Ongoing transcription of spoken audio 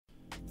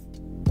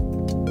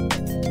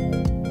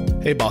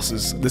Hey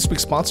bosses, this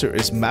week's sponsor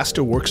is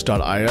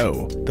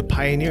Masterworks.io, the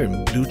pioneer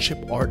in blue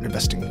chip art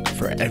investing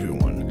for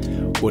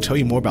everyone. We'll tell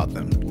you more about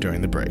them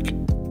during the break.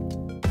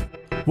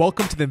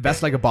 Welcome to the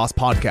Invest Like a Boss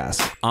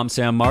podcast. I'm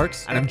Sam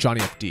Marks. And I'm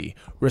Johnny FD.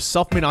 We're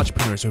self-made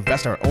entrepreneurs who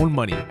invest our own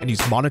money and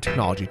use modern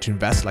technology to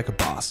invest like a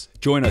boss.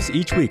 Join us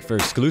each week for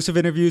exclusive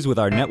interviews with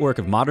our network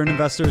of modern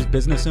investors,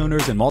 business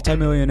owners, and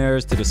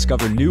multimillionaires to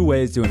discover new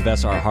ways to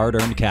invest our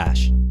hard-earned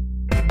cash.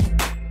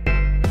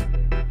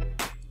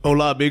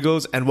 Hola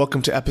amigos, and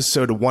welcome to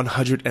episode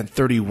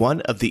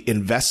 131 of the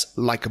Invest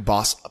Like a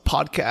Boss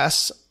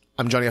podcast.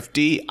 I'm Johnny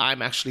FD.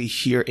 I'm actually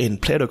here in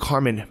Playa del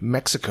Carmen,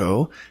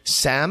 Mexico.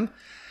 Sam,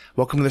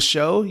 welcome to the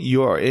show.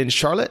 You are in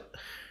Charlotte?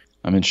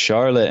 I'm in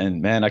Charlotte,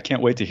 and man, I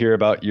can't wait to hear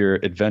about your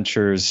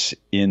adventures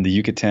in the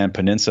Yucatan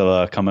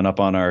Peninsula coming up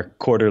on our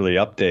quarterly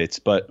updates.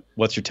 But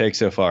what's your take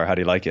so far? How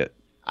do you like it?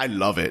 I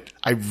love it.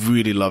 I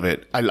really love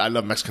it. I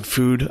love Mexican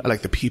food. I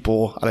like the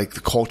people. I like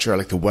the culture. I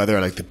like the weather. I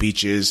like the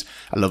beaches.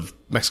 I love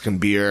Mexican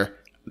beer.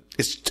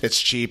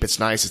 It's cheap. It's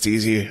nice. It's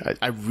easy.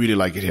 I really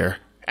like it here.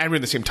 And we're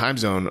in the same time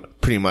zone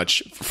pretty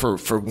much for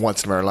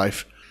once in our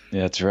life.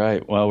 Yeah, that's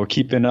right. Well, we're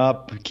keeping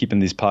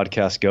these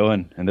podcasts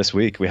going. And this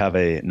week we have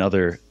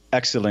another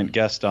excellent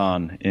guest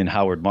on in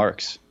Howard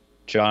Marks.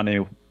 Johnny,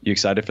 you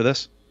excited for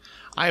this?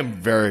 I am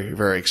very,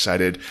 very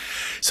excited.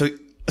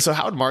 So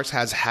Howard Marks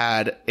has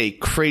had a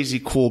crazy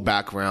cool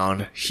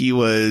background. He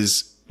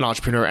was an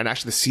entrepreneur and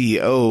actually the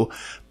CEO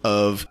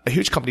of a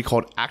huge company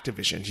called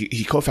Activision.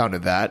 He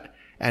co-founded that.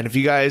 And if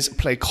you guys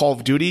play Call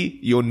of Duty,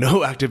 you'll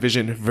know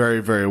Activision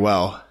very, very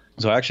well.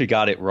 So I actually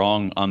got it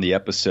wrong on the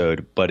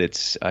episode, but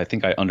I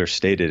think I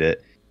understated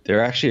it.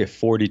 They're actually a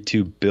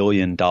 $42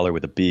 billion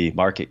with a B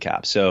market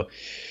cap. So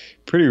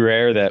pretty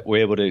rare that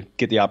we're able to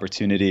get the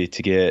opportunity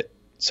to get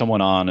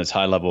someone on as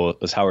high level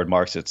as Howard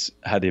Marks that's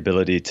had the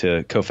ability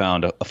to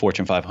co-found a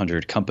Fortune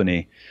 500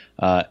 company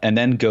and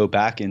then go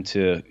back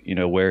into,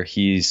 where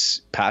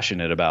he's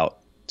passionate about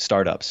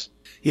startups.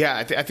 Yeah,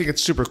 I think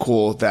it's super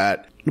cool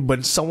that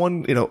when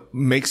someone,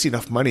 makes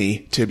enough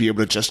money to be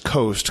able to just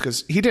coast,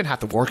 because he didn't have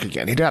to work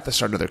again. He didn't have to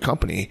start another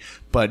company,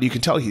 but you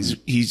can tell he's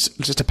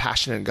just a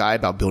passionate guy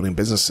about building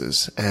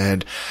businesses.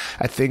 And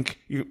I think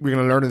we're going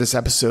to learn in this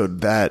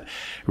episode that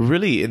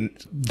really in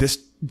this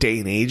day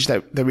and age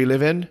that we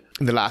live in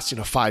the last,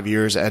 5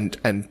 years and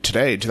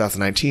today,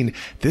 2019,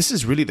 this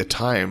is really the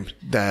time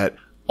that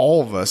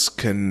all of us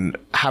can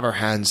have our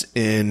hands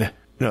in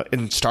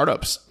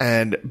startups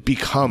and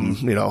become,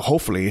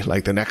 hopefully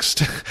like the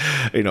next,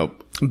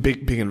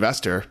 big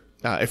investor,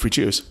 if we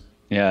choose.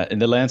 Yeah.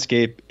 And the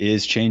landscape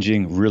is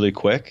changing really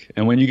quick.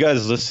 And when you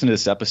guys listen to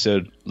this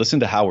episode, listen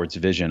to Howard's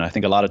vision. I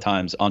think a lot of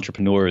times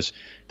entrepreneurs,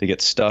 they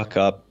get stuck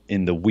up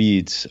in the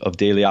weeds of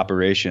daily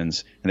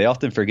operations and they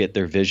often forget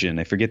their vision.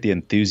 They forget the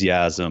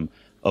enthusiasm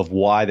of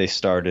why they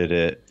started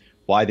it,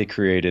 why they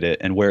created it,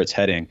 and where it's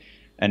heading.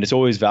 And it's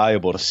always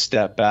valuable to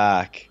step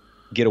back,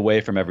 get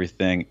away from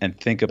everything and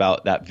think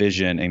about that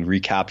vision and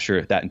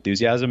recapture that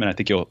enthusiasm. And I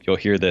think you'll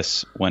hear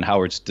this when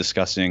Howard's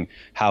discussing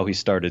how he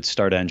started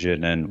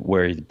StartEngine and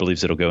where he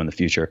believes it'll go in the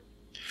future.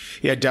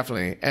 Yeah,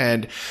 definitely.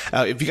 And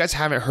if you guys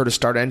haven't heard of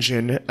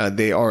StartEngine,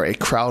 they are a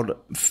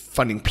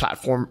crowdfunding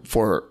platform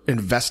for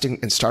investing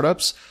in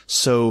startups.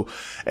 So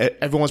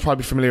everyone's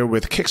probably familiar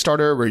with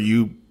Kickstarter, where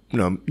you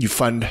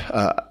fund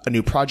a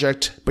new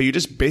project, but you're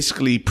just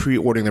basically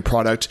pre-ordering the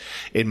product.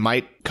 It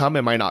might come,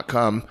 it might not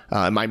come.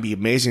 It might be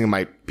amazing, it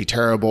might be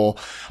terrible,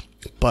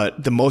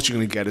 but the most you're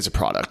going to get is a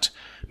product,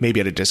 maybe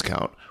at a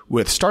discount.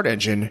 With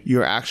StartEngine,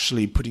 you're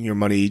actually putting your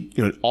money,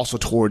 also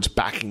towards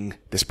backing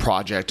this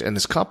project and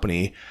this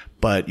company,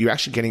 but you're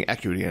actually getting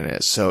equity in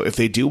it. So if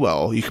they do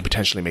well, you can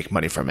potentially make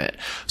money from it.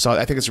 So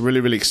I think it's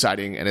really, really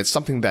exciting, and it's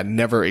something that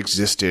never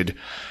existed,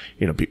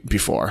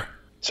 before.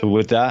 So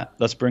with that,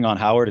 let's bring on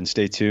Howard and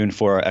stay tuned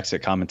for our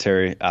exit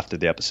commentary after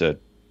the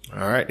episode.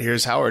 All right,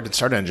 here's Howard at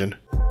StartEngine.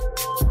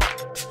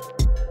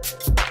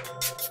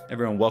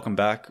 Everyone, welcome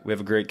back. We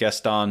have a great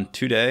guest on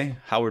today,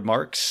 Howard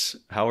Marks.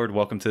 Howard,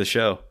 welcome to the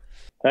show.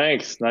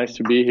 Thanks. Nice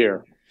to be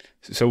here.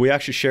 So we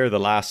actually share the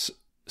last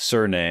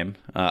surname.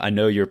 I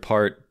know you're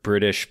part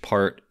British,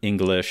 part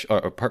English,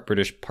 or part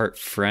British, part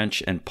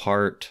French, and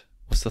part,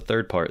 what's the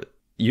third part?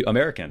 You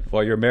American.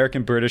 Well, you're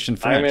American, British, and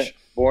French.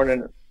 Born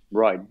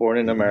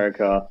in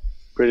America,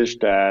 British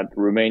dad,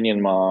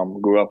 Romanian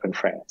mom, grew up in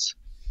France.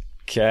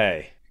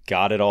 Okay,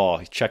 got it all.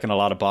 Checking a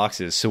lot of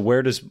boxes. So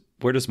where does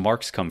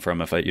Marks come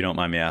from, if you don't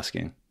mind me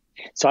asking?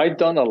 So I've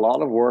done a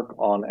lot of work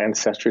on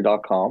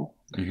Ancestry.com,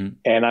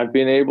 and I've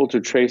been able to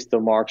trace the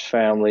Marks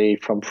family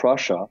from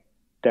Prussia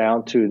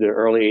down to the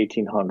early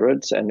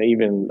 1800s and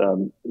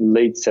even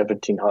late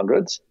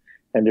 1700s.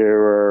 And there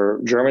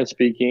were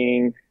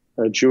German-speaking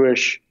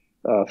Jewish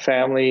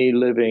family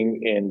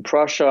living in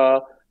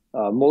Prussia,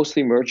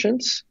 mostly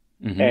merchants,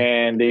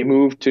 and they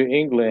moved to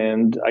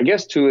England, I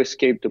guess, to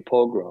escape the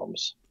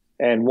pogroms.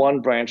 And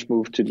one branch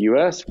moved to the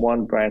U.S.,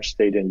 one branch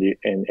stayed in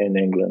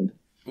England.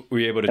 Were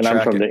you able to and track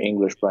I'm from it? the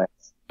English branch.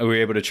 Were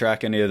you able to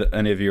track any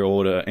of your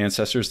old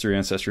ancestors through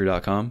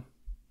Ancestry.com?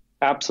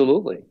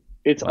 Absolutely.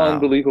 It's Wow.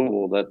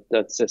 unbelievable,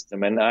 that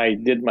system. And I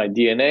did my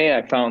DNA.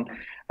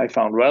 I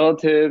found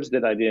relatives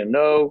that I didn't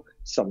know,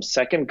 some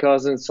second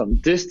cousins, some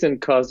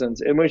distant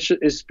cousins, in which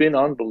it's been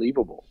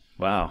unbelievable.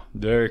 Wow,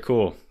 very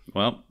cool.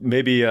 Well,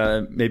 maybe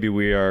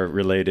we are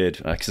related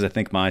because I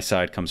think my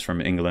side comes from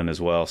England as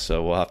well.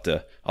 So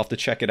I'll have to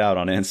check it out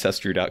on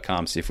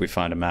ancestry.com, see if we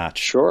find a match.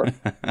 Sure.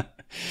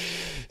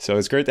 So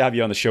it's great to have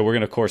you on the show. We're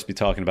going to, of course, be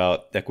talking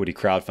about equity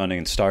crowdfunding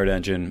and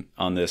StartEngine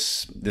on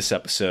this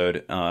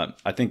episode.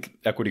 I think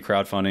equity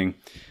crowdfunding,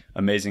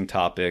 amazing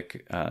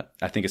topic.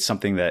 I think it's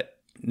something that,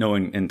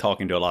 knowing and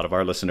talking to a lot of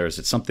our listeners,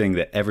 it's something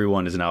that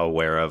everyone is now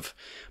aware of,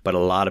 but a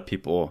lot of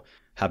people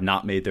have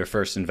not made their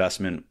first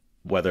investment,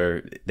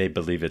 whether they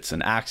believe it's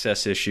an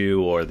access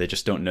issue or they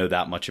just don't know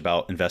that much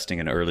about investing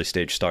in early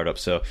stage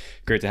startups. So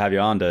great to have you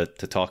on to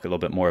talk a little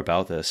bit more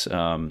about this.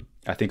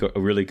 I think a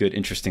really good,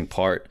 interesting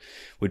part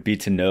would be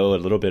to know a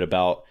little bit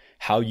about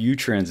how you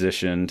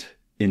transitioned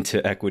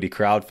into equity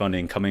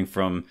crowdfunding, coming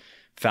from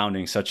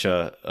founding such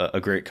a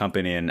great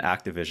company in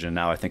Activision,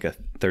 now I think a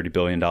 $30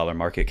 billion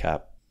market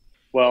cap.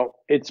 Well,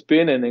 it's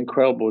been an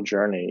incredible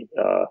journey.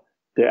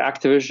 The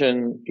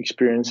Activision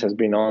experience has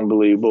been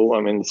unbelievable.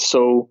 I mean,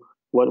 so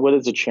what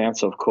is the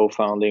chance of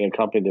co-founding a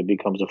company that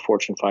becomes a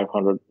Fortune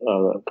 500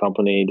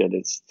 company that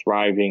is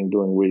thriving,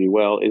 doing really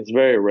well? It's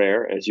very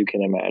rare, as you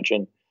can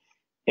imagine.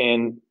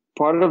 And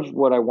part of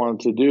what I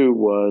wanted to do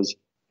was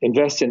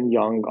invest in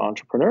young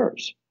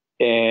entrepreneurs.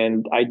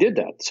 And I did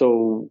that.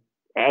 So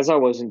as I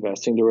was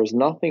investing, there was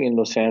nothing in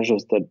Los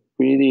Angeles that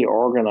really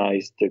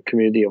organized the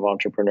community of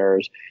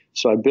entrepreneurs.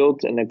 So I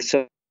built an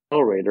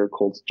accelerator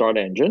called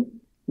StartEngine,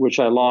 which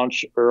I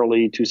launched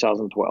early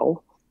 2012.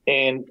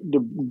 And the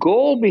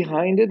goal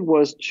behind it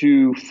was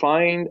to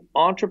find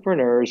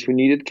entrepreneurs who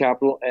needed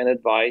capital and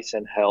advice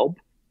and help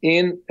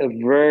in a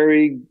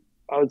very,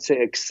 I would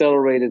say,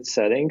 accelerated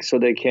setting so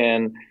they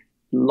can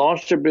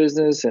launch their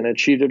business and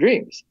achieve their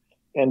dreams.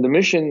 And the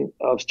mission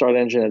of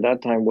StartEngine at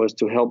that time was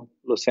to help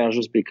Los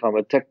Angeles become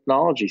a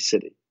technology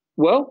city.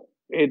 Well,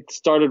 it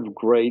started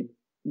great,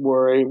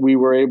 where we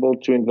were able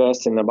to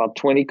invest in about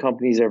 20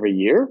 companies every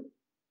year.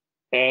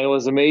 And it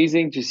was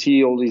amazing to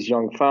see all these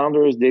young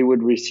founders. They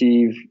would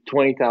receive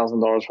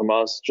 $20,000 from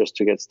us just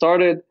to get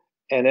started.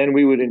 And then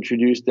we would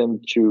introduce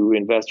them to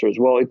investors.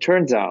 Well, it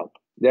turns out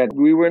that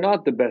we were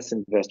not the best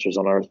investors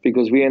on earth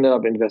because we ended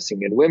up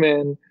investing in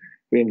women.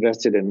 We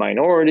invested in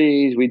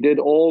minorities. We did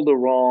all the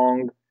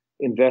wrong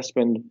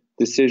investment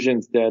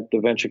decisions that the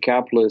venture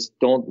capitalists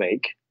don't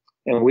make.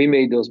 And we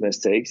made those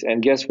mistakes.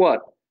 And guess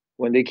what?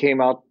 When they came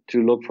out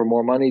to look for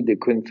more money, they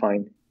couldn't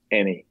find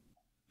any.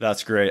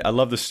 That's great. I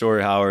love the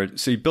story, Howard.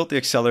 So you built the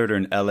accelerator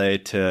in LA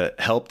to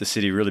help the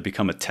city really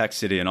become a tech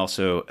city and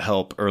also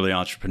help early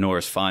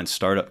entrepreneurs find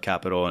startup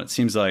capital. And it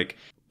seems like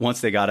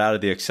once they got out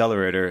of the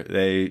accelerator,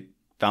 they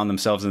found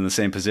themselves in the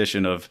same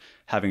position of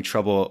having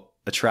trouble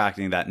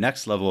attracting that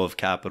next level of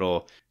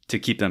capital to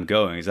keep them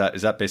going. Is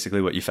that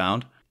basically what you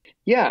found?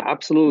 Yeah,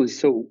 absolutely.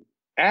 So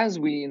as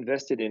we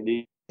invested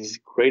in these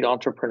great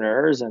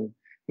entrepreneurs, and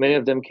many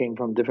of them came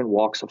from different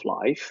walks of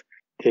life,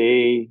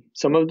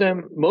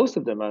 most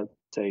of them, I'd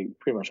say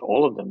pretty much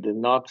all of them, did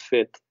not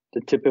fit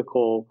the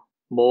typical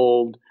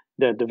mold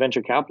that the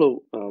venture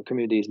capital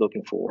community is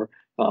looking for.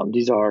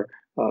 These are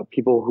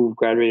people who've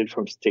graduated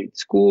from state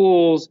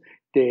schools.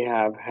 They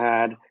have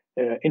had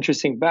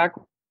interesting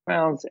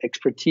backgrounds,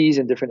 expertise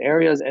in different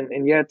areas,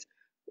 and yet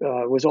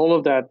with all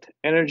of that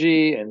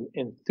energy and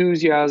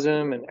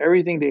enthusiasm and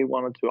everything they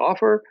wanted to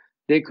offer,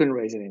 they couldn't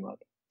raise any money.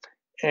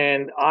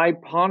 And I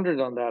pondered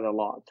on that a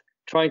lot,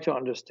 trying to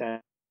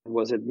understand,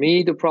 was it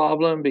me the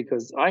problem?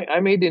 Because I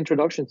made the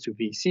introductions to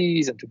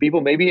VCs and to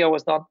people. Maybe I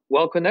was not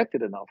well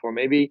connected enough, or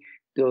maybe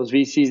those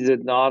VCs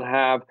did not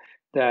have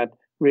that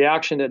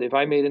reaction that if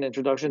I made an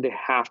introduction, they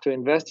have to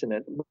invest in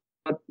it.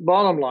 But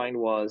bottom line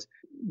was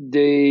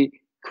they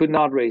could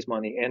not raise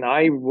money. And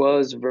I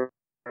was very,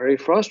 very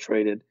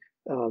frustrated.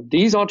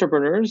 These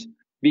entrepreneurs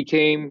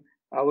became,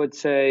 I would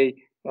say,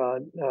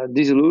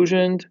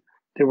 disillusioned.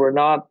 They were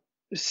not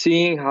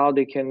seeing how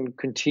they can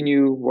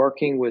continue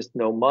working with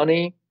no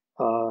money,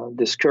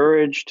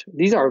 discouraged.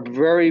 These are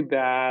very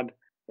bad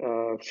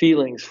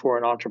feelings for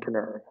an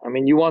entrepreneur. I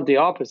mean, you want the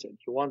opposite.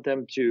 You want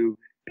them to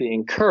be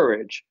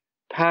encouraged,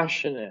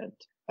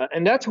 passionate,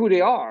 and that's who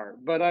they are.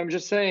 But I'm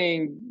just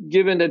saying,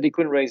 given that they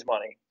couldn't raise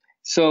money.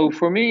 So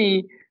for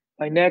me,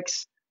 my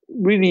next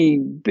really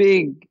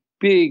big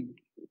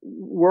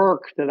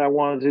work that I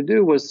wanted to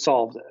do was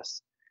solve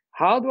this.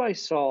 How do I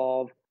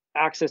solve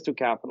access to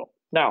capital?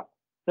 Now,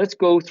 let's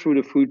go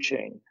through the food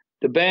chain.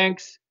 The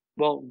banks,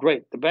 well,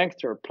 great. The banks,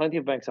 there are plenty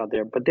of banks out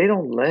there, but they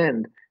don't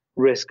lend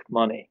risk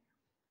money.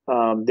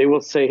 They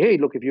will say, hey,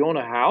 look, if you own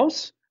a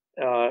house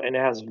and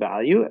it has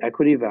value,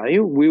 equity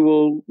value, we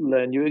will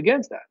lend you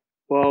against that.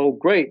 Well,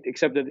 great,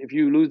 except that if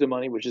you lose the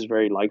money, which is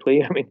very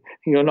likely, I mean,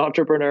 you're an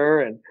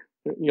entrepreneur and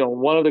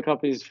one of the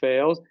companies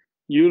fails,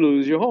 you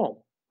lose your home.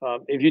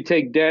 If you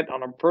take debt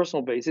on a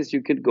personal basis,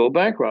 you could go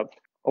bankrupt,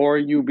 or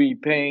you'll be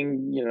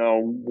paying,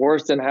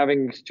 worse than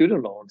having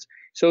student loans.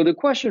 So the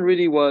question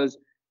really was,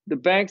 the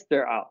banks,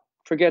 they're out.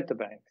 Forget the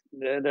banks.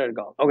 They're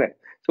gone. Okay.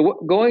 So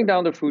going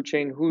down the food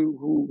chain,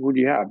 who do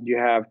you have? You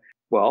have,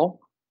 well,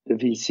 the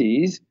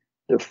VCs,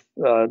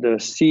 the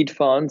seed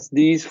funds.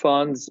 These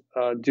funds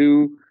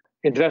do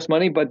invest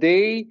money, but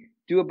they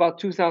do about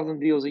 2,000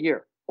 deals a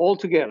year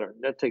altogether.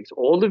 That takes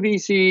all the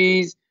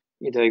VCs.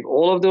 You take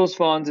all of those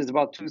funds. It's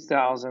about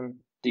 2,000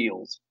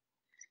 deals.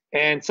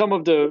 And some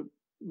of the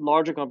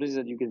larger companies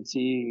that you can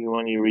see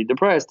when you read the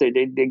press, they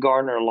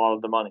garner a lot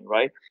of the money,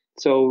 right?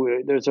 So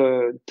there's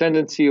a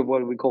tendency of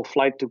what we call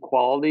flight to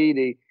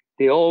quality.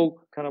 They all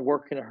kind of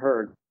work in a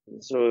herd.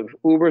 So if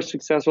Uber is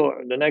successful,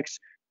 the next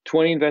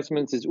 20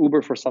 investments is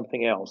Uber for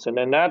something else. And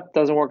then that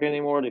doesn't work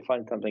anymore. They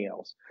find something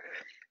else.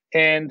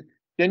 And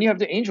then you have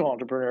the angel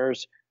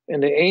entrepreneurs.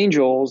 And the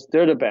angels,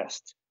 they're the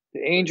best.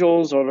 The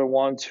angels are the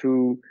ones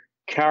who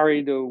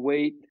carry the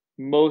weight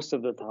most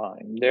of the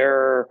time.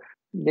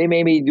 They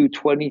maybe do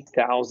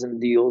 20,000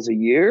 deals a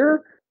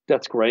year.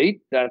 That's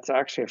great. That's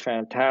actually a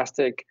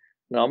fantastic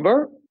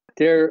number.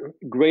 They're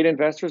great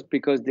investors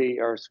because they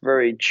are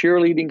very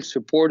cheerleading,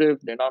 supportive.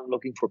 They're not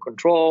looking for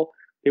control.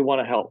 They want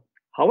to help.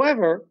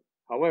 However,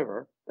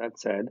 that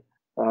said,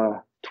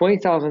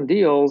 20,000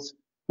 deals,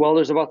 well,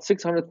 there's about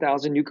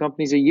 600,000 new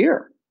companies a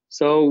year.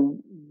 So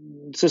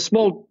it's a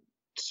small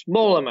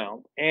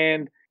amount.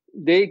 And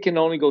they can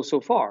only go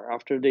so far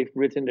after they've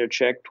written their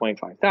check,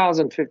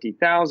 25,000,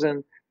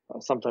 50,000,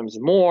 sometimes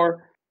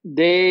more.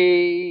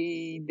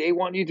 They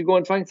want you to go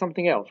and find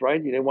something else,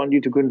 right? They want you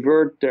to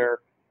convert their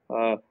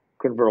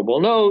convertible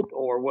note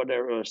or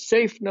whatever, a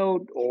safe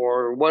note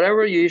or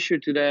whatever you issue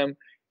to them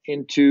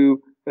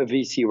into a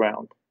VC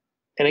round.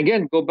 And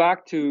again, go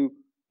back to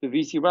the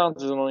VC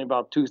rounds is only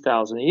about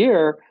 2,000 a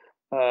year.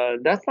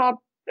 That's not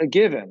a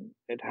given.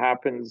 It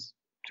happens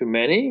to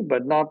many,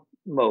 but not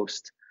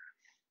most.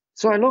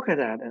 So I look at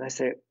that and I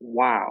say,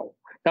 wow.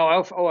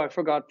 Now, I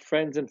forgot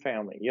friends and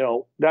family.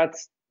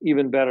 That's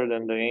even better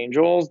than the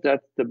angels.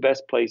 That's the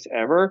best place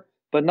ever.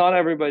 But not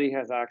everybody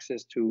has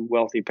access to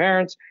wealthy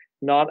parents.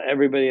 Not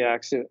everybody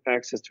has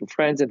access to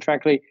friends. And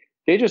frankly,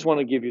 they just want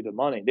to give you the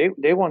money.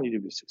 They want you to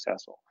be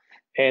successful.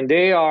 And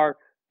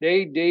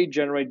they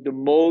generate the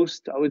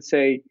most, I would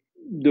say,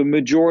 the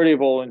majority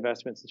of all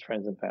investments is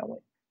friends and family.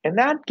 And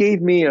that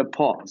gave me a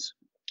pause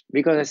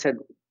because I said,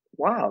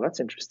 wow, that's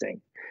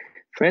interesting.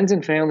 Friends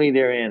and family,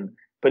 they're in.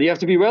 But you have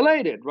to be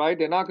related, right?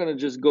 They're not going to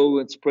just go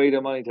and spray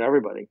the money to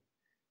everybody.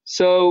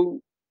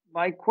 So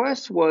my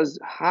quest was,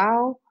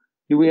 how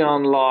do we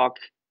unlock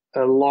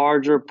a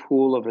larger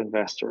pool of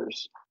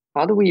investors?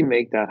 How do we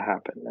make that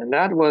happen? And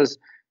that was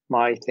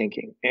my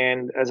thinking.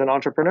 And as an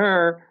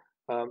entrepreneur,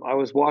 I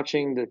was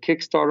watching the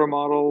Kickstarter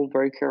model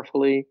very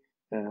carefully.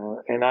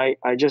 And I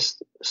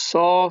just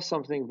saw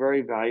something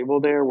very valuable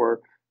there where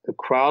the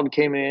crowd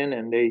came in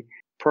and they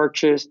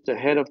purchased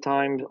ahead of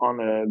time on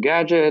a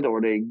gadget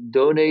or they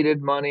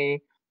donated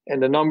money.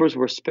 And the numbers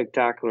were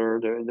spectacular.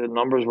 The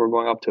numbers were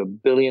going up to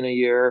 $1 billion a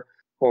year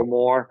or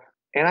more.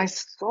 And I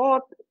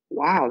thought,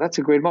 wow, that's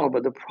a great model.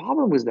 But the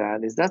problem with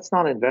that is that's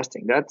not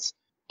investing. That's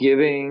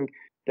giving.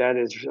 That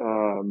is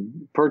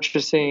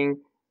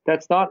purchasing.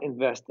 That's not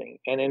investing.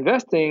 And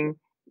investing,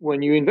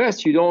 when you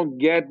invest, you don't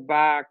get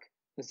back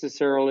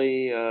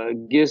necessarily a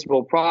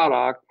gizmo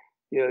product.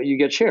 You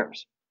get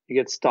shares. You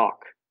get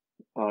stock.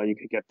 You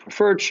could get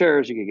preferred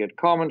shares. You could get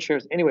common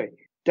shares. Anyway,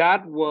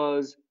 that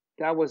was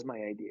my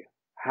idea.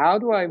 How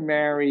do I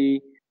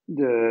marry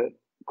the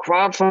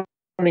crowdfunding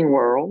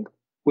world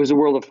with the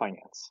world of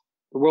finance,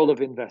 the world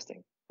of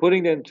investing?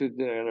 Putting them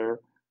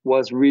together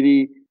was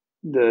really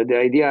the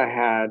idea I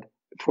had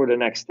for the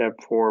next step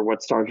for what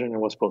StartEngine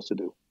was supposed to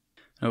do.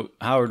 Now,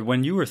 Howard,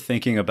 when you were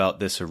thinking about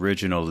this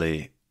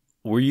originally,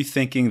 were you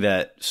thinking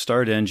that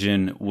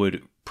StartEngine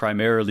would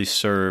primarily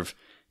serve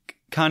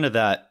kind of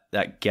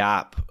that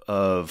gap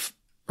of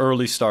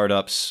early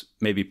startups,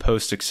 maybe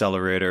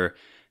post-accelerator,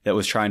 that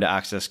was trying to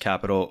access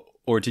capital?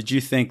 Or did you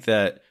think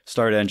that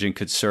StartEngine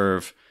could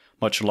serve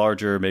much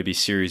larger, maybe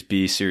Series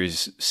B,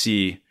 Series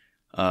C,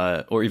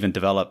 or even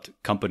developed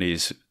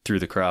companies through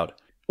the crowd?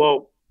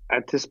 Well,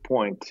 at this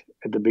point,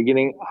 at the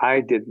beginning, I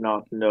did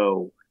not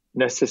know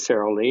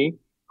necessarily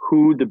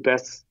who the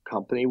best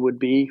company would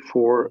be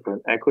for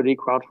an equity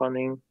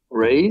crowdfunding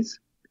raise.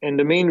 And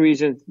the main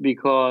reason is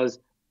because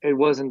it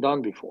wasn't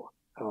done before.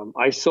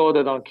 I saw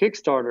that on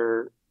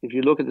Kickstarter, if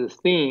you look at the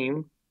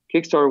theme,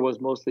 Kickstarter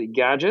was mostly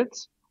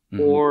gadgets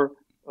or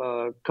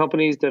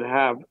companies that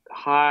have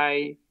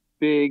high,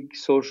 big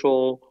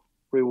social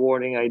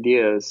rewarding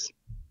ideas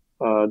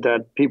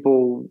that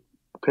people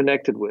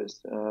connected with,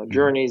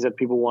 journeys that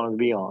people wanted to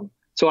be on.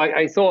 So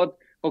I thought,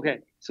 okay,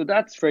 so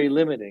that's very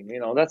limiting.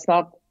 That's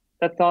not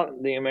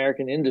the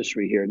American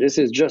industry here. This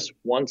is just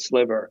one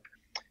sliver.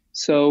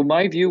 So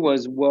my view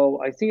was, well,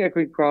 I think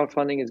equity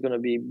crowdfunding is going to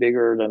be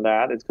bigger than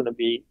that. It's going to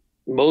be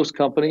most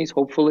companies,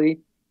 hopefully,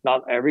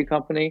 not every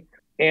company.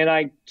 And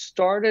I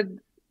started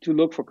to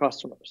look for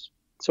customers.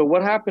 So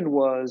what happened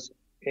was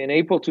in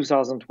April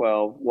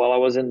 2012, while I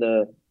was in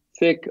the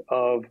thick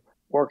of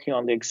working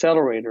on the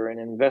accelerator and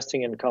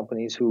investing in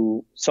companies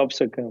who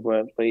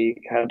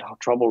subsequently had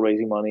trouble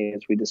raising money,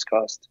 as we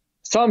discussed.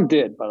 Some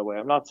did, by the way.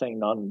 I'm not saying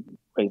none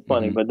raised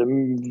money, but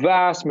the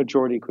vast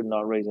majority could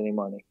not raise any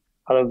money.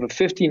 Out of the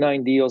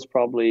 59 deals,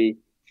 probably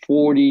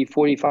 40,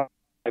 45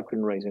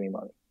 couldn't raise any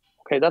money.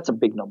 Okay, that's a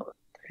big number.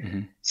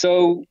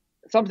 So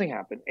something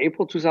happened.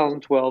 April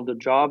 2012, the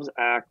Jobs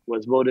Act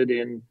was voted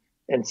in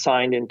and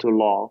signed into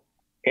law.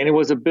 And it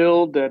was a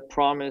bill that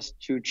promised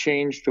to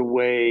change the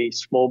way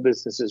small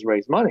businesses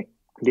raise money.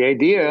 The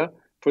idea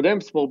for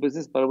them, small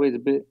business, by the way,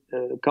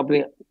 the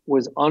company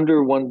was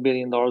under $1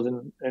 billion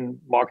in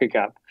market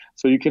cap.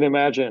 So you can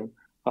imagine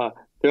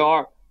there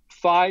are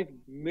 5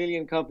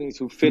 million companies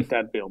who fit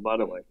that bill, by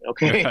the way.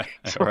 Okay.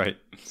 Right.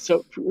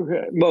 So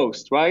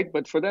most, right?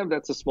 But for them,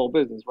 that's a small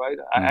business, right?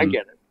 I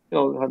get it. You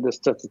know, the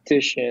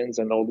statisticians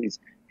and all these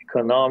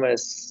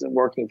economists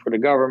working for the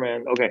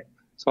government. Okay.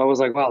 So I was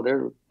like, wow,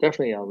 they're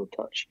definitely out of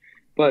touch.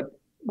 But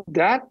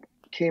that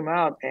came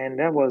out and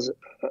that was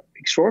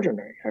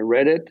extraordinary. I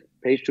read it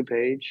page to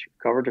page,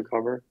 cover to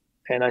cover.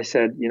 And I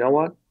said, you know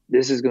what?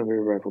 This is going to be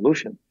a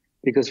revolution.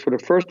 Because for the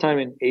first time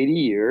in 80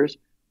 years,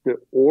 the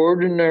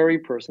ordinary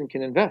person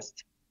can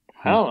invest.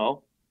 I don't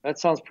know. That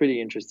sounds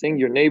pretty interesting.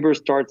 Your neighbor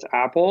starts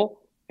Apple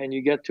and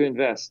you get to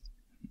invest.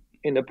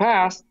 In the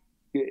past,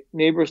 your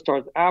neighbor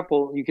starts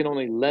Apple, you can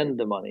only lend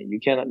the money.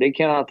 They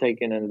cannot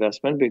take an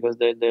investment because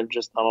they're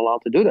just not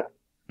allowed to do that.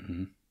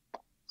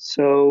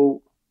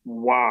 So,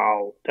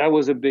 wow, that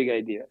was a big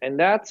idea. And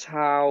that's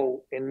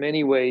how, in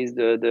many ways,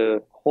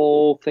 the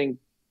whole thing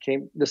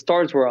came, the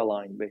stars were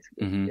aligned,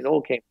 basically. It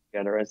all came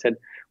together. I said,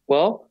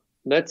 well,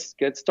 let's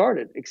get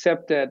started.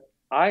 Except that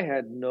I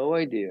had no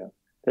idea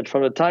that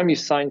from the time you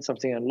sign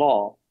something in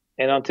law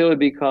and until it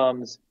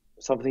becomes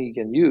something you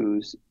can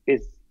use,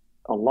 it's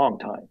a long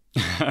time.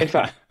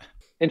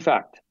 In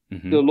fact,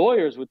 the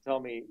lawyers would tell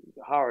me,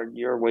 Howard,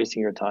 you're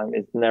wasting your time.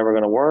 It's never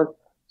going to work.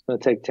 It's going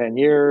to take 10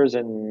 years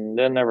and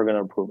they're never going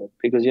to approve it.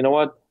 Because you know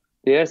what?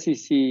 The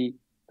SEC,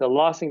 the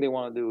last thing they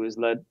want to do is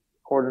let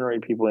ordinary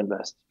people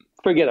invest.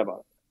 Forget about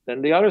it.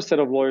 Then the other set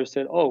of lawyers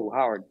said, oh,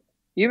 Howard,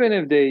 even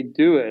if they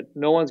do it,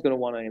 no one's going to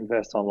want to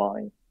invest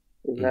online.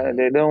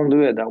 They don't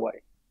do it that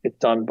way. It's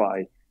done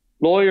by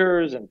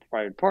lawyers and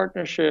private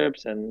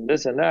partnerships and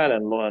this and that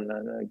and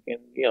you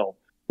know,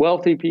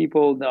 wealthy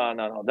people.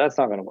 No, that's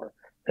not going to work.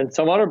 And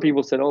some other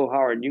people said, oh,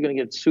 Howard, you're going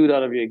to get sued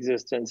out of your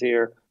existence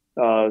here.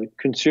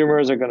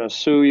 Consumers are going to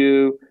sue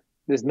you.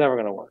 This is never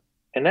going to work.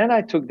 And then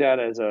I took that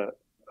as a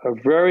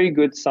very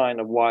good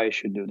sign of why I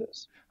should do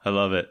this. I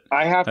love it.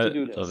 I have to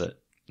do this. Love it.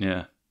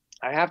 Yeah.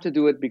 I have to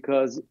do it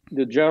because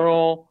the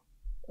general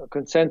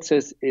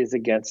consensus is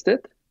against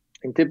it.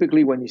 And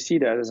typically when you see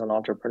that as an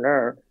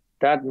entrepreneur,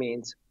 that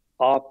means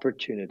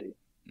opportunity.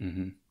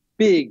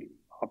 Big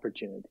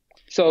opportunity.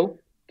 So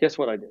guess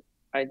what I did?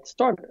 I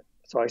started it.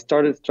 So I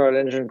started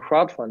StartEngine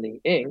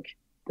Crowdfunding Inc.,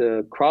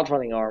 the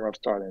crowdfunding arm of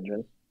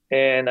StartEngine.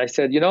 And I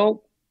said, you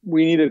know,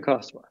 we need a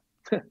customer.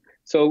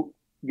 So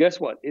guess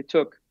what? It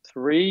took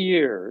 3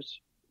 years,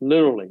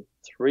 literally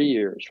 3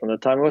 years from the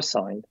time it was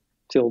signed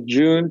till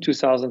June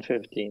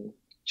 2015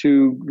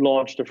 to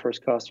launch the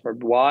first customer.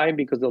 Why?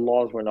 Because the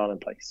laws were not in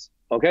place.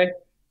 Okay?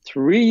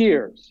 3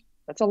 years.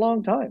 That's a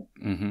long time.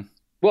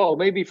 Well,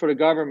 maybe for the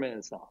government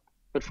it's not.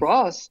 But for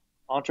us,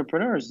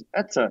 entrepreneurs,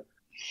 that's a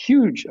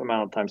huge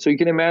amount of time. So you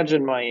can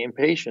imagine my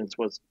impatience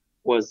was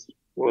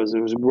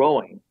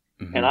growing.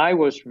 And I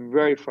was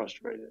very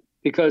frustrated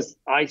because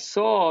I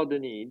saw the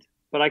need,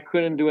 but I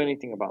couldn't do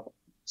anything about it.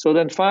 So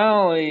then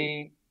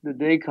finally the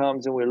day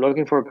comes and we're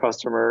looking for a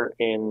customer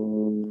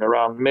in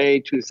around May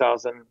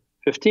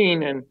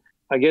 2015. And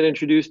I get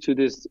introduced to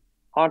this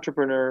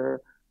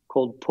entrepreneur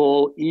called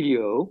Paul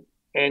Elio.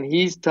 And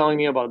he's telling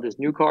me about this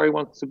new car he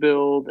wants to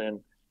build and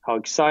how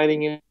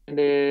exciting it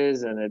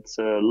is. And it's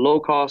a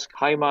low cost,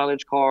 high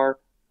mileage car.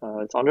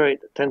 It's under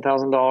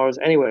 $10,000.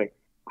 Anyway,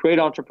 great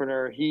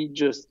entrepreneur. He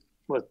just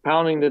was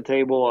pounding the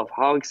table of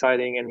how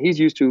exciting. And he's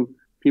used to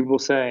people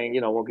saying,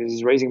 you know, well, because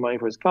he's raising money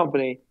for his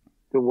company,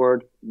 the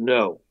word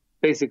no.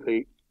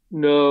 Basically,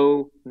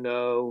 no.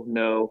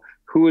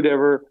 Who would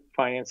ever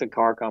finance a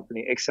car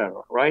company,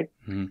 etc. Right?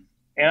 And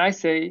I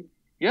say,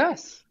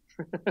 yes.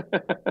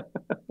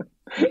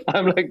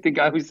 I'm like the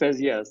guy who says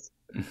yes.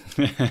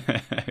 A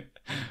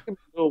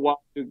little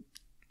while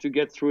to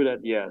get through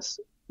that yes.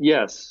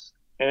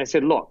 And I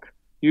said, look,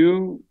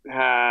 you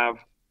have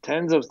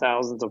tens of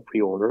thousands of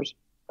pre-orders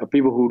of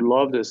people who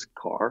love this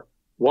car.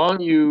 Why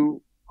don't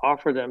you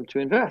offer them to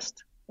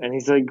invest? And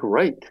he's like,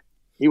 great.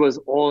 He was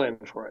all in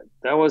for it.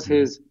 That was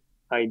his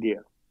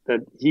idea, that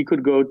he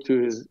could go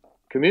to his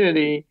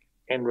community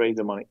and raise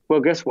the money.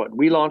 Well, guess what?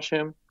 We launched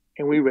him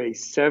and we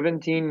raised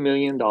 $17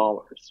 million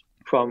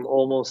from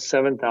almost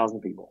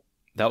 7,000 people.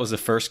 That was the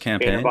first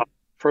campaign?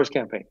 First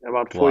campaign,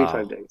 about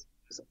 45 days.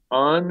 It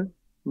was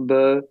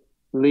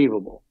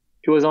unbelievable.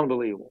 It was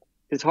unbelievable.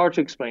 It's hard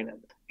to explain it.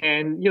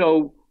 And, you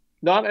know,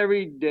 not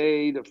every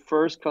day the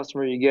first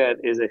customer you get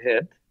is a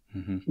hit,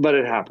 but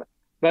it happened.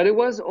 But it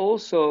was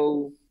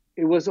also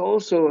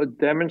a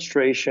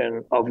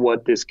demonstration of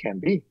what this can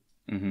be.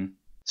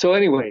 So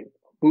anyway,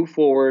 move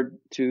forward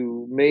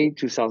to May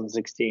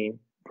 2016.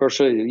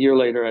 Virtually a year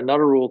later,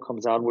 another rule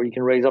comes out where you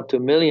can raise up to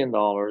 $1 million,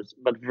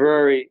 but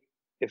very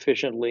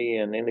efficiently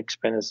and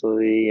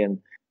inexpensively, and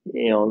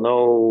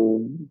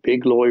no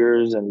big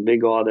lawyers and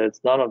big audits,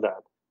 none of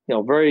that.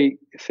 Very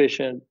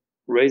efficient,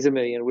 raise $1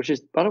 million, which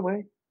is, by the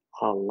way,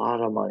 a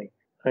lot of money.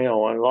 And a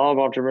lot of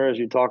entrepreneurs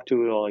you talk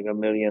to, like $1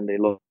 million, they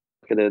look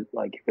at it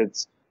like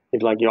it's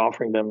like you're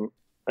offering them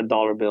a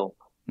dollar bill.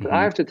 But Mm-hmm.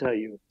 I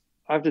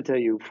have to tell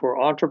you,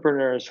 for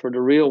entrepreneurs, for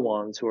the real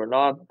ones they're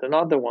not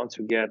the ones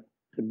who get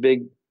the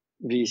big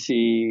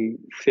VC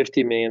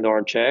 $50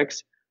 million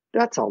checks,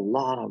 that's a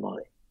lot of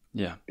money.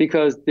 Yeah.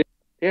 Because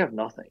they have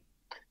nothing.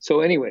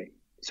 So anyway,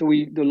 the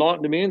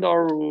 $1 million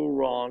rule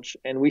launch,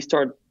 and we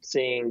start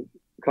seeing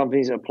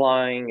companies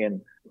applying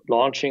and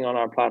launching on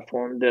our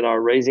platform that are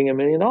raising $1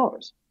 million.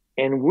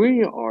 And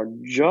we are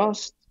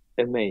just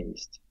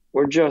amazed.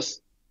 We're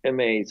just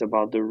amazed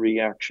about the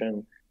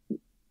reaction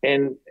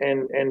and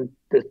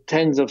the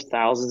tens of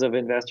thousands of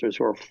investors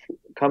who are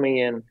coming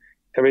in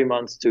every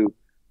month to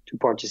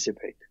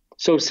participate.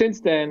 So since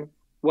then,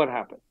 what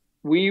happened?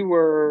 We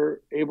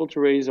were able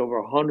to raise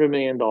over $100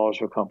 million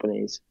for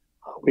companies.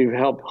 We've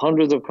helped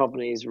hundreds of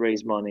companies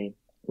raise money.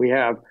 We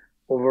have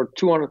over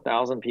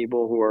 200,000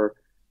 people who are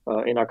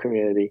in our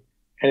community,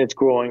 and it's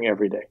growing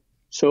every day.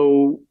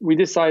 So we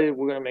decided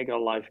we're going to make our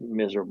life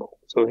miserable.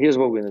 So here's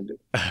what we're going to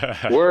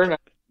do. We're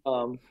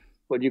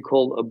what you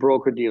call a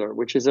broker-dealer,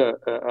 which is a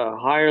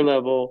higher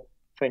level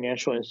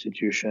financial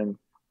institution.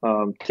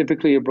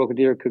 Typically, a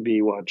broker-dealer could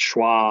be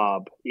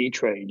Schwab,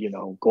 E-Trade,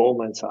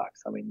 Goldman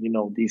Sachs. I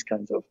mean, these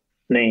kinds of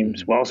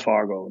names, Wells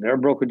Fargo. They're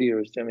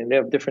broker-dealers. I mean, they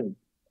have different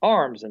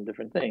arms and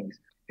different things.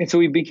 And so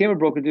we became a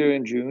broker-dealer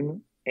in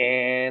June,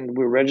 and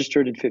we're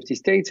registered in 50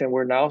 states, and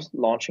we're now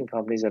launching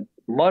companies at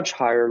much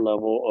higher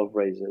level of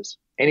raises.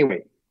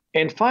 Anyway,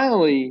 and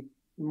finally,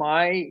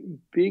 my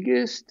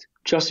biggest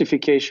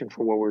justification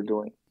for what we're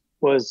doing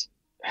was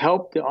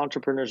help the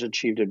entrepreneurs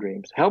achieve their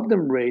dreams, help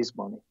them raise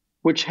money,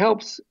 which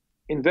helps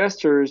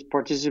investors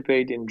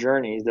participate in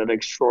journeys that are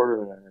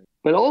extraordinary.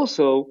 But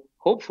also,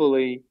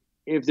 hopefully,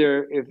 if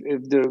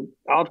the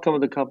outcome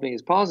of the company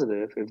is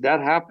positive, if that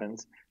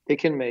happens, they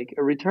can make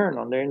a return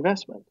on their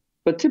investment.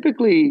 But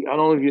typically, I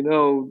don't know if you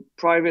know,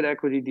 private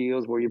equity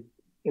deals where you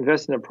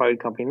invest in a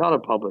private company, not a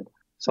public.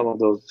 Some of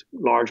those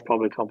large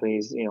public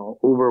companies,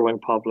 Uber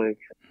went public.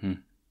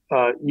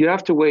 Mm-hmm. You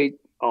have to wait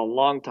a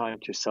long time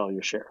to sell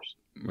your shares.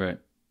 Right.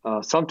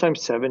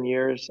 Sometimes 7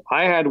 years.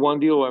 I had one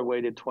deal where I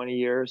waited 20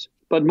 years,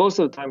 but most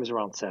of the time it's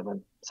around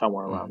 7,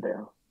 somewhere around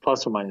there,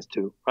 plus or minus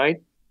 2,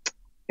 right?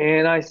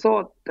 And I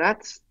thought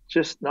that's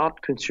just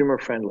not consumer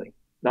friendly,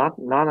 not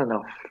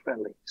enough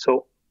friendly.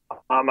 So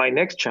my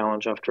next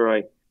challenge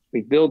after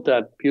we built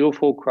that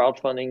beautiful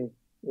crowdfunding,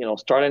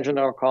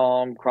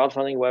 StartEngine.com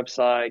crowdfunding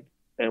website,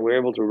 and we're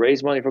able to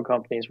raise money for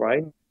companies,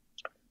 right?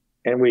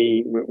 And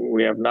we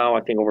have now,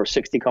 I think, over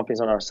 60 companies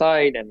on our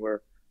site, and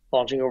we're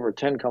launching over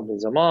 10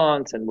 companies a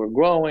month, and we're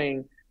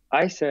growing.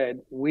 I said,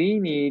 we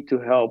need to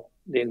help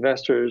the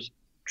investors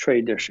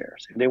trade their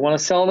shares. If they want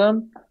to sell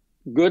them,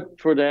 good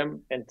for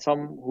them. And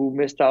some who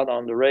missed out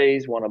on the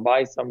raise want to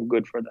buy some,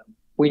 good for them.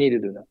 We need to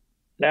do that.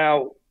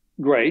 Now,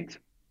 great.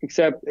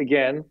 Except,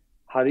 again,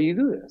 how do you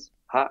do this?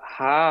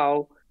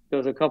 How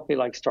does a company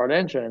like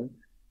StartEngine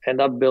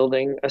end up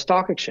building a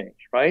stock exchange,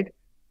 right?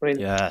 I mean,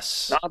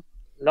 yes.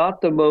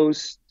 Not the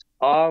most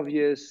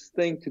obvious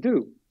thing to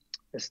do,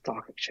 a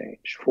stock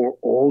exchange for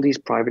all these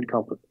private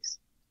companies.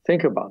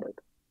 Think about it.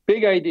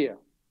 Big idea.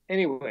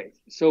 Anyway,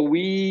 so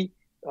we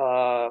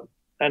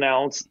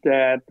announced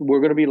that we're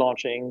going to be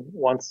launching,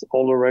 once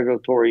all the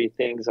regulatory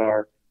things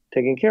are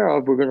taken care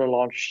of, we're going to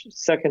launch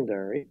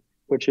Secondary,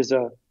 which is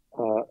a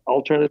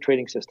alternative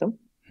trading system.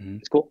 Mm-hmm.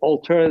 It's called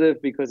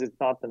alternative because it's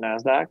not the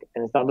NASDAQ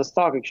and it's not the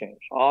stock exchange,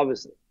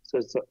 obviously. So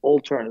it's an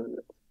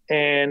alternative.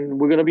 And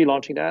we're going to be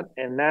launching that.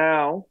 And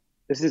now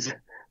this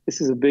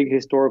is a big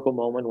historical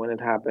moment when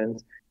it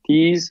happens.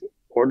 These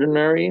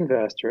ordinary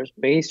investors,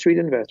 Main Street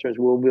investors,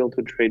 will be able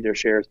to trade their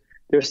shares.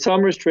 There's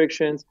some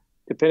restrictions.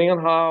 Depending on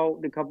how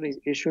the company is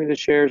issuing the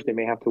shares, they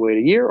may have to wait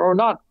a year or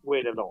not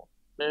wait at all.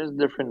 There's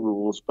different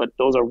rules, but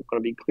those are going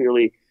to be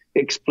clearly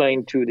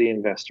explained to the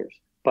investors.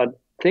 But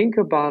think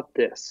about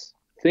this.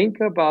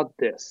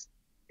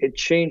 It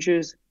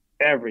changes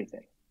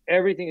everything.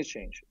 Everything has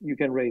changed. You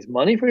can raise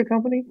money for your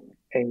company,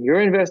 and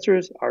your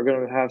investors are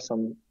going to have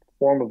some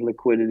form of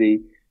liquidity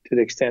to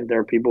the extent there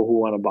are people who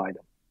want to buy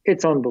them.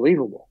 It's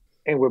unbelievable,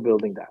 and we're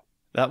building that.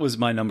 That was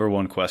my number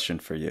one question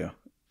for you.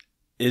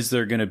 Is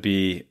there going to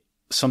be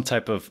some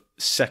type of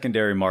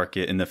secondary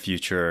market in the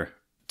future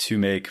to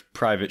make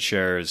private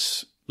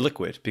shares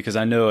liquid? Because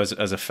I know as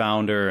a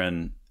founder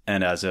and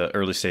as an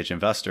early stage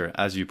investor,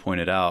 as you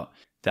pointed out,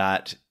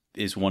 that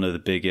is one of the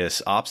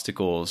biggest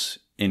obstacles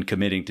in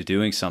committing to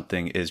doing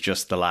something is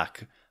just the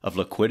lack of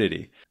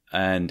liquidity.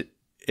 And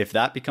if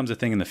that becomes a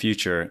thing in the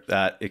future,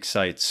 that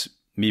excites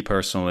me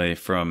personally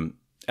from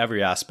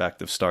every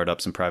aspect of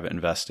startups and private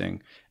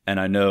investing. And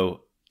I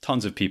know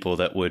tons of people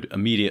that would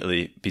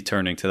immediately be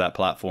turning to that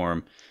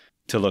platform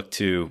to look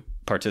to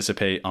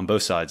participate on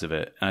both sides of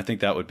it. And I think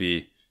that would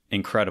be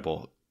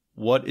incredible.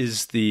 What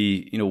is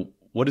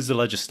what does the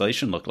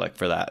legislation look like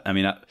for that? I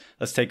mean,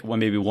 let's take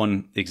maybe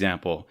one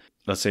example.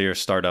 Let's say you're a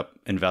startup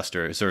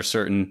investor. Is there a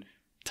certain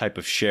type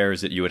of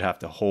shares that you would have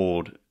to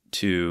hold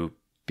to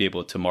be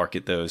able to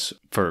market those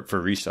for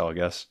resale, I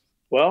guess?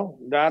 Well,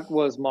 that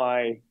was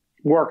my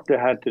work that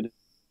I had to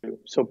do.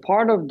 So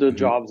part of the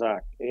Jobs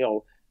Act,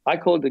 I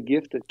call it the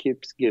gift that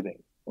keeps giving.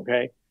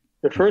 Okay.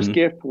 The first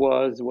gift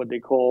was what they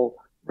call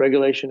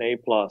Regulation A+,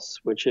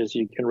 which is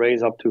you can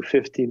raise up to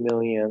 50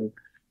 million,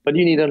 but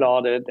you need an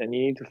audit and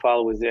you need to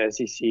file with the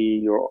SEC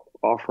your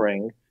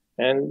offering.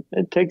 And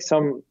it takes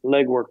some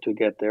legwork to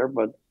get there,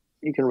 but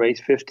you can raise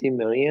 50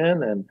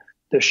 million and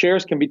the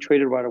shares can be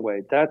traded right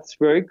away. That's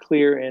very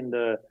clear in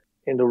the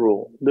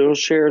rule. Those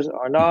shares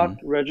are not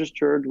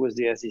registered with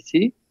the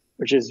SEC,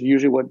 which is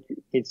usually what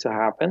needs to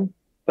happen.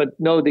 But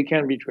no, they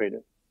can be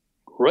traded.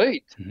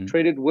 Great.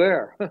 Traded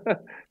where?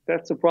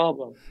 That's the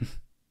problem.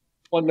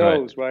 One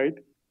knows, right?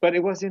 But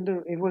it was in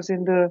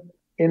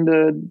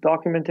the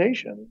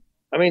documentation.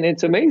 I mean,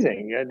 it's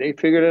amazing. They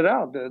figured it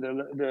out,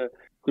 the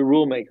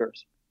rule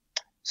makers.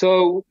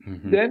 So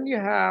then you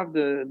have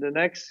the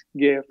next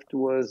gift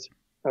was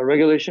a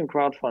regulation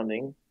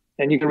crowdfunding,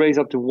 and you can raise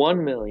up to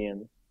 1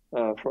 million.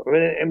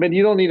 But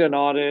you don't need an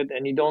audit,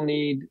 and you don't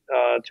need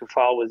to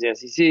file with the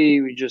SEC.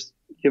 We just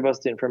give us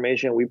the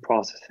information, we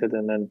process it,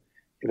 and then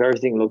if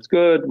everything looks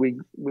good,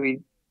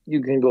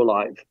 you can go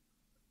live.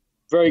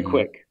 Very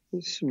quick.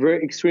 It's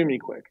very extremely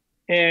quick.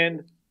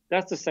 And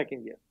that's the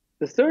second gift.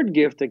 The third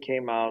gift that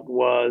came out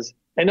was,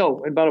 and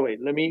by the way,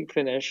 let me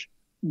finish.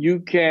 You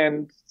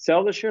can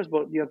sell the shares,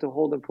 but you have to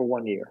hold them for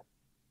 1 year.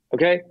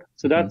 Okay?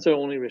 So that's the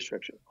only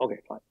restriction. Okay,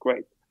 fine,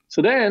 great.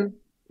 So then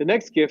the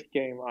next gift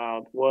came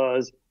out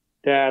was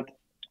that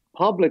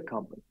public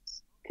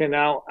companies can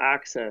now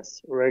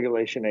access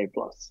Regulation A+.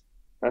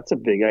 That's a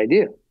big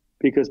idea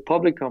because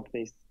public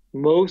companies,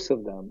 most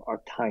of them are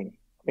tiny.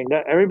 I mean,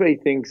 everybody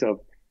thinks of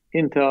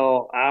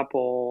Intel,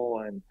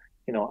 Apple, and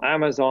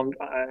Amazon.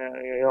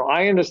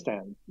 I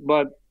understand,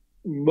 but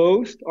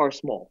most are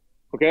small.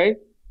 Okay,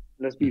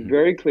 let's be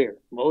very clear.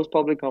 Most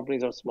public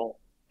companies are small,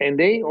 and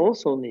they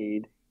also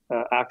need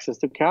access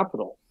to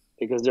capital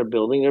because they're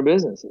building their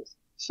businesses.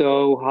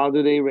 So how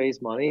do they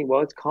raise money?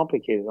 Well, it's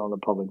complicated on the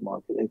public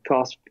market. It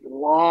costs a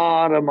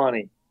lot of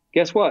money.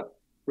 Guess what?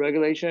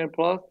 Regulation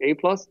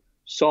A+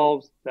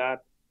 solves that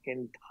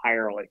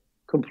entirely,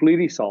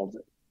 completely solves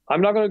it.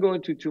 I'm not going to go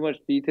into too much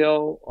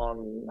detail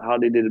on how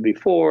they did it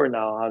before,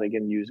 now how they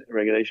can use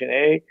Regulation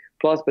A+,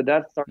 but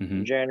that starts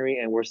in January,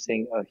 and we're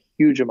seeing a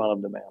huge amount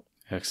of demand.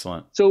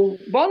 Excellent. So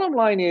bottom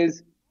line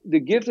is the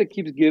gift that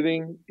keeps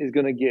giving is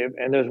going to give,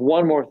 and there's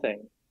one more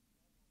thing.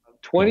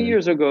 20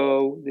 years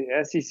ago, the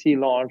SEC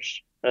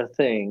launched a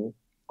thing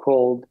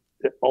called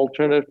the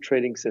alternative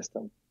trading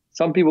system.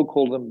 Some people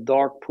call them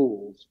dark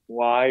pools.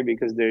 Why?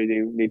 Because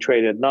they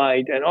trade at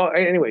night. And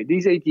anyway,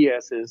 these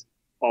ATSs,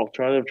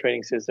 alternative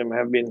trading system,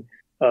 have been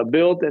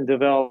built and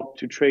developed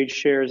to trade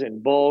shares in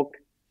bulk,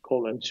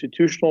 called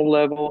institutional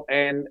level,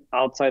 and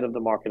outside of the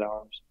market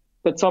hours.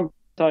 But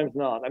sometimes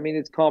not. I mean,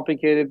 it's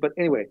complicated. But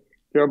anyway,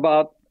 there are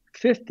about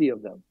 50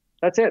 of them.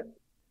 That's it.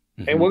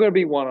 And we're going to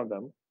be one of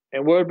them.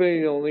 And we're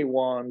the only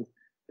ones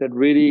that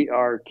really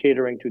are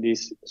catering to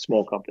these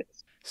small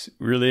companies. It's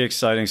really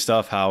exciting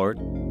stuff, Howard.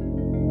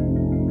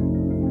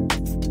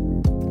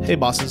 Hey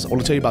bosses, I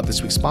want to tell you about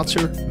this week's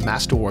sponsor,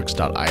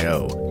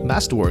 Masterworks.io.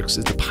 Masterworks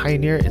is the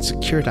pioneer in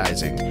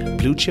securitizing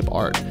blue chip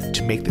art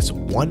to make this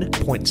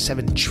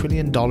 $1.7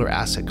 trillion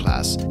asset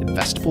class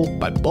investable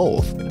by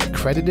both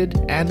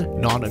accredited and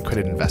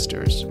non-accredited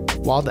investors.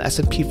 While the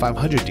S&P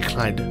 500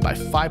 declined by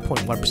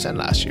 5.1%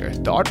 last year,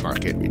 the art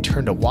market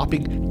returned a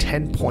whopping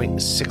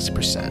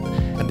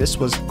 10.6%, and this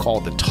was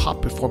called the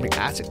top performing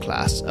asset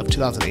class of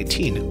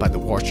 2018 by the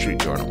Wall Street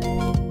Journal.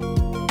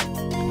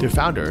 Their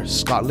founder,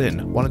 Scott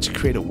Lin, wanted to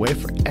create a way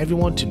for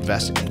everyone to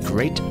invest in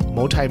great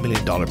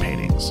multi-million-dollar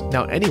paintings.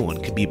 Now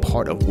anyone can be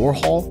part of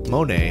Warhol,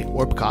 Monet,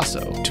 or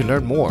Picasso. To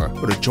learn more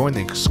or to join the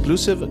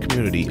exclusive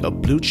community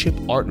of blue-chip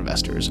art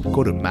investors,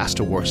 go to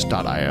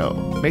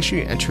Masterworks.io. Make sure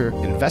you enter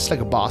Invest Like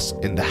a Boss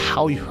in the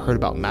How You Heard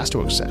About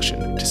Masterworks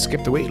section to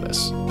skip the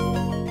waitlist.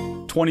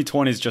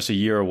 2020 is just a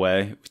year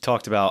away. We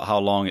talked about how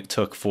long it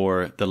took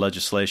for the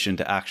legislation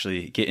to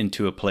actually get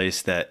into a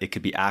place that it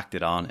could be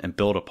acted on and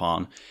built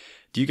upon.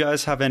 Do you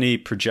guys have any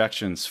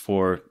projections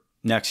for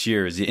next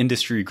year? Is the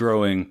industry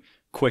growing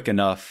quick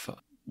enough?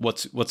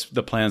 What's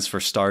the plans for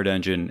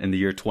StartEngine in the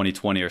year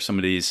 2020? Are some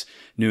of these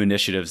new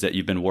initiatives that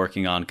you've been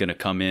working on going to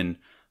come in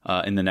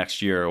the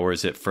next year, or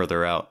is it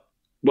further out?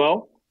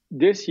 Well,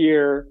 this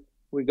year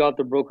we got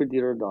the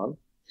broker-dealer done.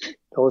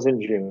 That was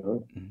in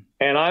June.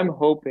 And I am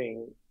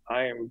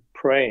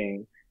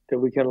praying that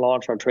we can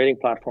launch our trading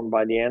platform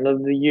by the end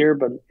of the year.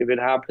 But if it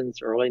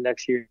happens early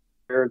next year,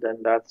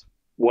 then that's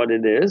what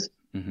it is.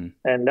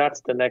 And that's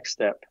the next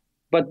step.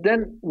 But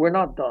then we're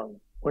not done.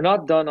 We're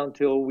not done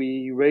until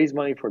we raise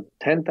money for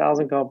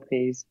 10,000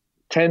 companies,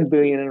 10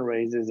 billion in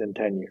raises in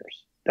 10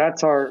 years.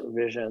 That's our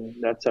vision.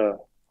 That's a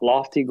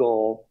lofty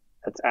goal.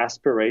 That's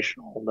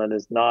aspirational. That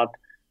is not,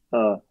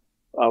 I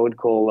would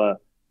call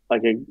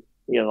like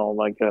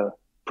a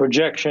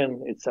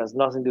projection. It has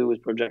nothing to do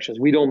with projections.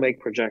 We don't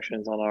make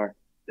projections on our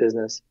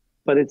business,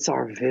 but it's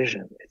our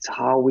vision. It's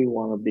how we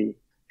want to be.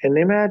 And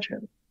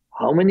imagine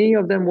how many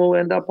of them will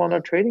end up on a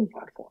trading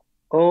platform.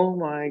 Oh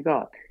my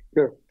God.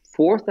 There are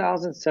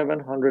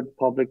 4,700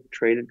 public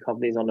traded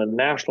companies on the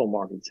national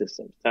market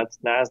systems. That's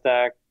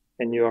NASDAQ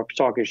and New York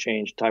Stock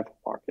Exchange type of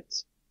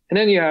markets. And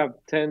then you have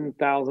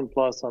 10,000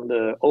 plus on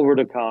the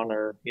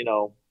over-the-counter,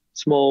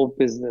 small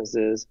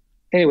businesses.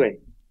 Anyway,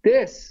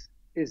 this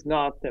is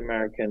not the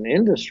American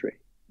industry.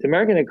 The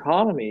American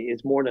economy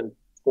is more than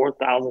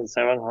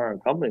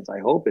 4,700 companies. I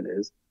hope it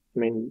is. I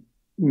mean,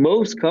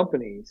 most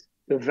companies,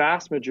 the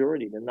vast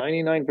majority, the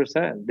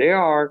 99%, they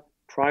are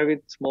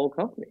private small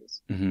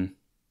companies. Mm-hmm.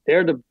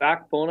 They're the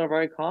backbone of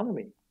our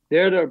economy.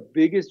 They're the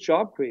biggest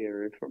job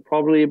creator for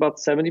probably about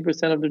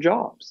 70% of the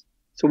jobs.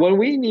 So when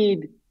we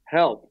need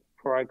help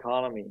for our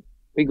economy,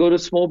 we go to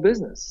small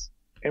business.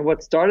 And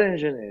what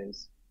StartEngine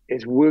is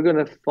we're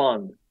going to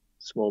fund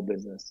small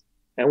business.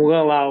 And we're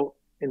going to allow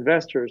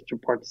investors to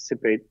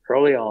participate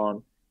early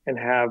on and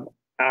have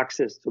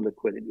access to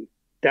liquidity.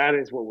 That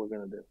is what we're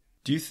going to do.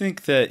 Do you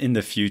think that in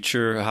the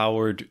future,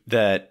 Howard,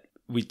 that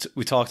we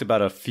talked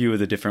about a few of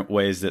the different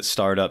ways that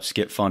startups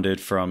get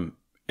funded, from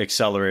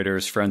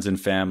accelerators, friends and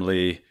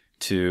family,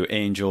 to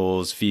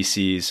angels,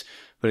 VCs.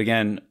 But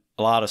again,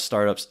 a lot of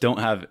startups don't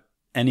have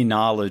any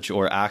knowledge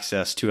or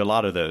access to a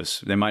lot of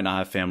those. They might not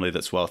have family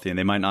that's wealthy, and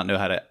they might not know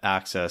how to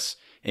access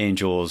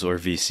angels or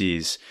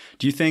VCs.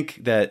 Do you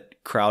think that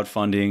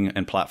crowdfunding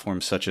and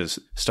platforms such as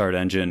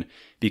StartEngine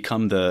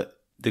become the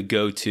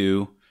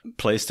go-to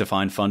place to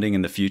find funding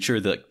in the future,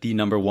 the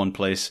number one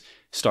place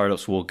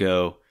startups will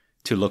go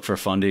to look for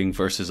funding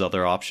versus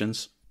other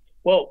options?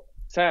 Well,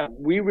 Sam,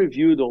 we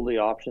reviewed all the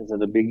options at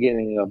the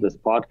beginning of this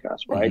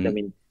podcast, right? Mm-hmm. I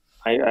mean,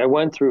 I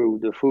went through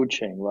the food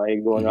chain,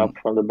 right? Going Mm-hmm. up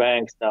from the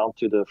banks down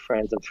to the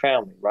friends and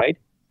family, right?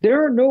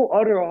 There are no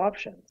other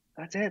options.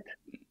 That's it.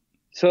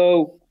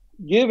 So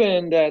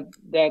given that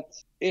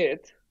that's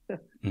it,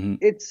 Mm-hmm.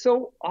 it's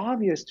so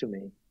obvious to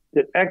me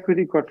that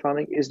equity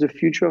crowdfunding is the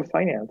future of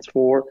finance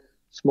for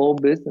small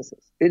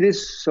businesses. It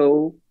is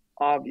so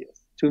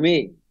obvious to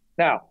me.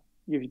 Now,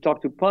 if you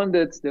talk to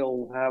pundits,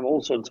 they'll have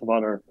all sorts of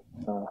other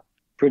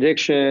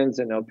predictions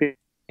and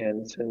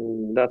opinions,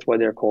 and that's why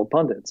they're called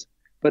pundits.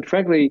 But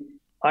frankly,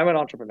 I'm an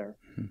entrepreneur.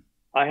 Mm-hmm.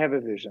 I have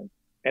a vision,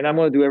 and I'm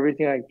going to do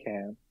everything I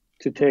can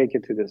to take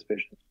it to this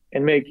vision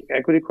and make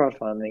equity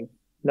crowdfunding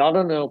not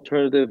an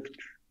alternative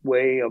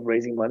way of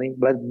raising money,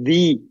 but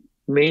the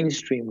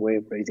mainstream way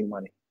of raising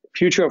money.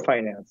 Future of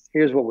finance.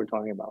 Here's what we're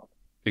talking about.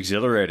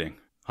 Exhilarating.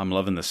 I'm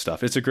loving this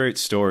stuff. It's a great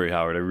story,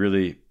 Howard. I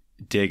really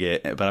dig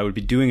it, but I would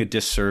be doing a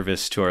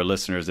disservice to our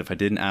listeners if I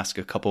didn't ask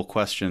a couple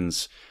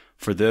questions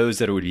for those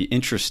that would be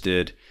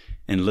interested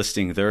in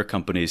listing their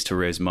companies to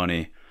raise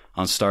money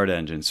on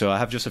StartEngine. So I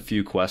have just a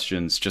few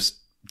questions, just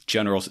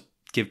general,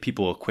 give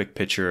people a quick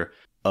picture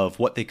of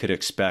what they could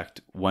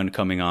expect when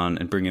coming on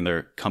and bringing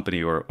their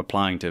company or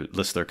applying to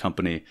list their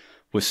company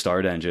with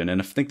StartEngine.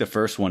 And I think the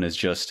first one is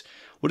just,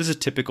 what is a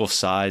typical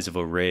size of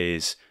a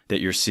raise that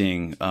you're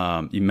seeing?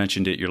 You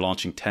mentioned it, you're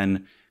launching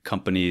 10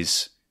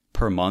 companies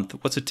per month.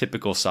 What's a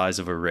typical size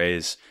of a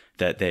raise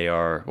that they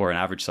are, or an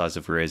average size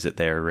of a raise that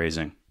they are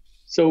raising?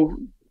 So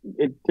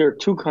there are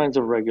two kinds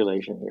of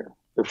regulation here.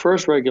 The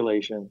first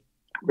regulation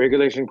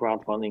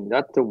crowdfunding,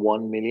 that's the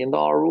 $1 million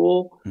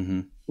rule.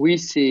 Mm-hmm. We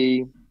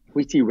see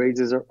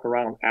raises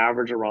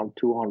average around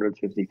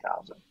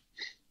 250,000.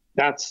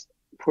 That's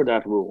for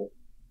that rule.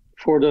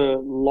 For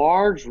the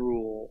large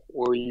rule,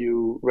 or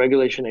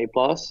regulation A+,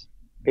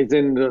 it's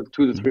in the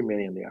 2 to 3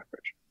 million, the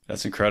average.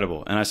 That's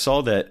incredible. And I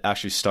saw that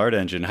actually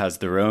StartEngine has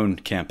their own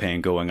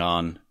campaign going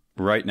on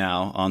right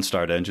now on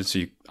StartEngine. So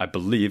I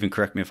believe, and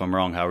correct me if I'm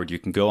wrong, Howard, you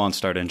can go on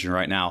StartEngine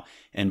right now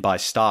and buy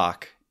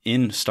stock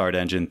in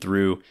StartEngine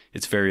through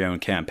its very own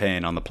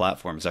campaign on the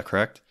platform. Is that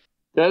correct?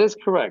 That is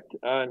correct.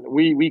 And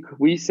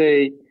we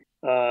say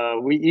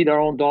we eat our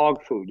own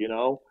dog food,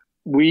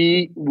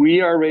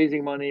 We are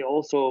raising money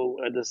also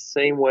the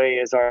same way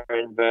as our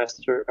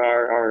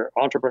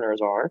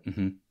entrepreneurs are,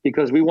 Mm-hmm.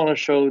 because we want to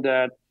show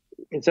that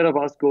instead of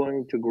us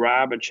going to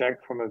grab a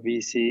check from a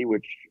VC,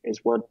 which is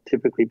what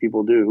typically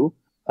people do,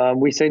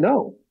 we say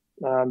no.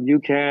 You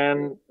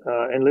can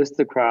enlist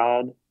the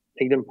crowd,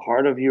 make them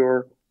part of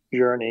your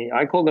journey.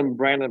 I call them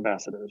brand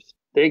ambassadors.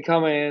 They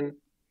come in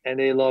and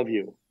they love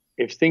you.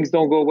 If things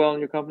don't go well in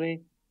your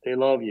company, they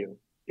love you.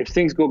 If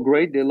things go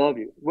great, they love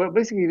you. Well,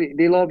 basically,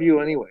 they love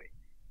you anyway.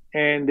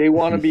 And they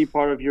want to be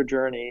part of your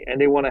journey, and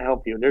they want to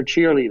help you. They're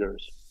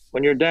cheerleaders.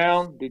 When you're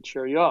down, they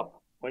cheer you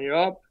up. When you're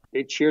up,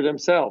 they cheer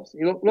themselves.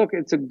 Look,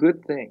 it's a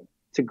good thing.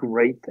 It's a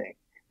great thing.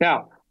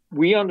 Now,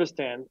 we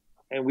understand,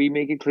 and we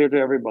make it clear to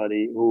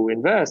everybody who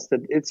invests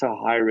that it's a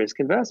high-risk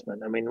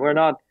investment. I mean, we're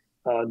not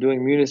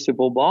doing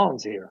municipal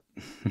bonds here.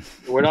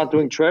 We're not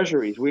doing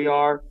treasuries. We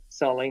are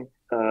selling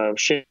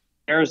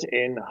shares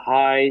in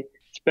high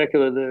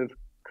speculative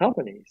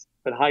companies,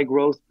 but high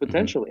growth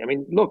potentially. I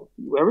mean, look,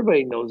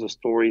 everybody knows the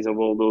stories of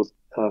all those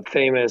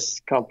famous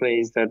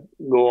companies that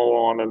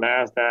go on the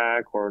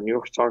NASDAQ or New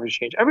York Stock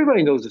Exchange.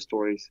 Everybody knows the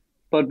stories.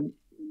 But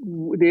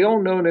they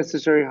don't know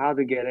necessarily how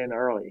to get in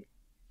early,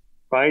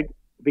 right?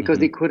 Because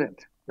they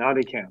couldn't. Now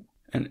they can.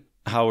 And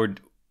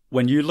Howard,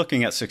 when you're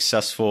looking at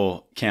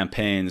successful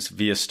campaigns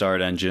via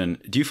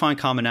StartEngine, do you find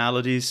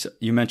commonalities?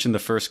 You mentioned the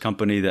first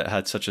company that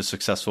had such a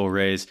successful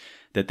raise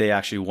that they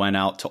actually went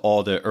out to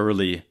all the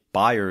early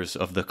buyers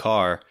of the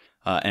car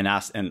and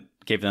asked and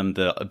gave them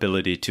the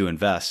ability to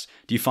invest.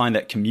 Do you find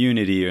that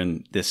community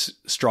and this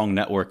strong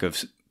network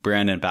of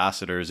brand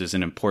ambassadors is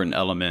an important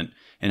element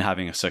in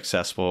having a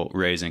successful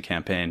raise and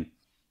campaign?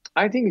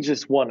 I think it's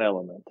just one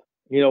element.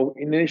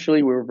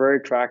 Initially we were very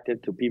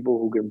attracted to people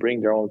who can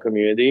bring their own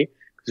community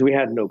because we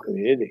had no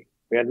community.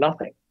 We had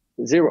nothing,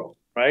 zero,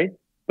 right?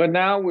 But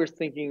now we're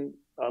thinking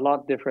a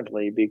lot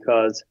differently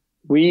because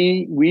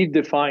we've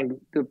defined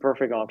the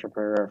perfect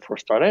entrepreneur for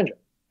StartEngine.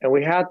 And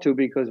we had to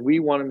because we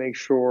want to make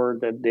sure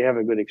that they have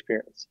a good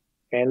experience.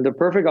 And the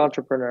perfect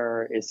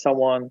entrepreneur is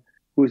someone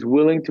who's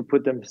willing to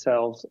put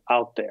themselves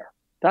out there.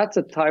 That's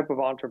a type of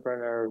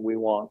entrepreneur we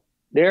want.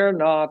 They don't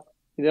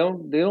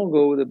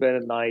go to bed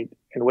at night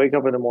and wake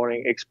up in the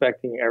morning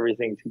expecting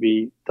everything to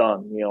be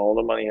done. All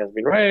the money has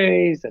been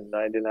raised and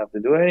I didn't have to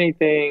do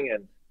anything.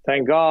 And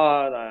thank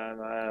God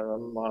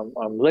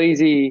I'm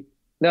lazy.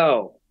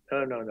 No.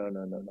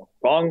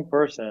 Wrong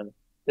person.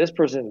 This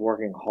person is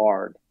working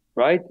hard,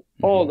 right?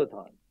 All the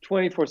time,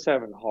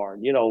 24/7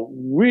 hard,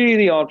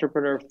 really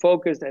entrepreneur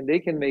focused, and they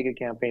can make a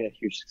campaign a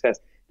huge success.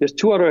 There's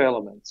two other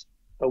elements: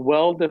 a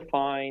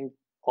well-defined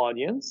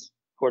audience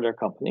for their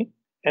company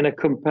and a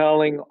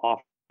compelling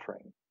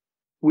offering.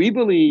 We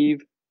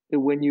believe that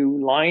when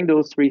you line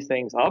those three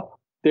things up,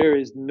 there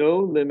is no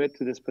limit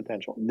to this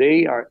potential.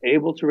 They are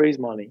able to raise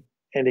money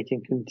and they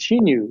can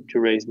continue to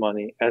raise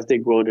money as they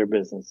grow their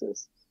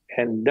businesses.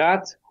 And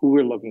that's who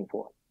we're looking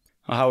for.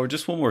 Howard,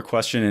 just one more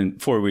question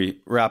before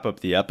we wrap up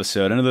the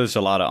episode. I know there's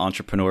a lot of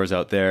entrepreneurs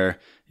out there.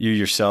 You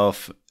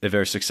yourself, a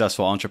very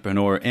successful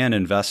entrepreneur and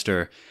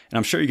investor. And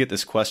I'm sure you get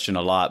this question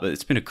a lot, but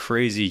it's been a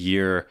crazy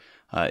year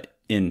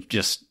in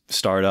just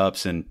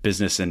startups and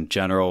business in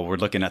general. We're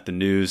looking at the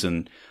news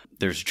and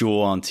there's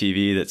Jewel on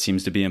TV that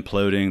seems to be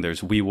imploding.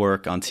 There's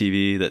WeWork on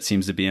TV that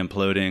seems to be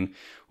imploding.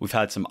 We've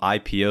had some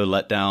IPO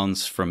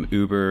letdowns from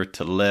Uber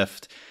to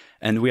Lyft.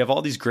 And we have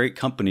all these great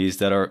companies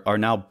that are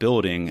now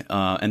building,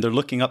 and they're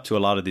looking up to a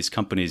lot of these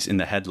companies in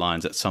the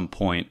headlines at some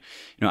point.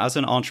 As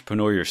an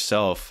entrepreneur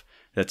yourself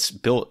that's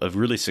built a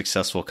really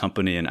successful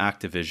company in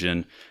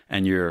Activision,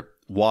 and you're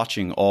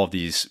watching all of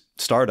these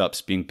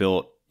startups being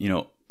built,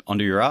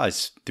 under your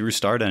eyes through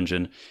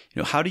StartEngine,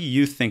 how do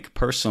you think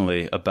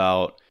personally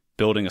about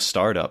building a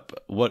startup?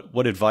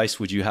 What advice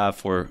would you have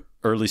for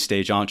early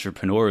stage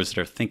entrepreneurs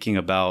that are thinking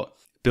about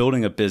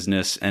building a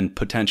business and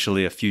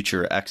potentially a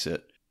future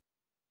exit?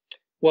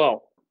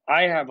 Well,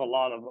 I have a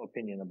lot of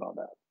opinion about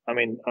that. I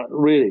mean,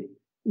 really,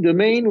 the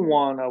main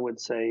one I would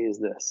say is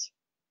this.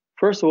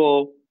 First of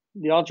all,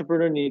 the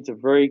entrepreneur needs a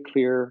very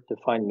clear,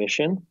 defined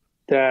mission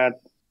that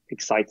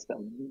excites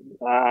them.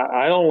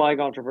 I don't like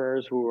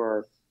entrepreneurs who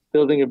are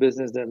building a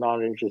business they're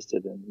not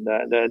interested in.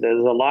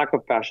 There's a lack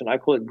of passion. I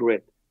call it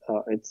grit.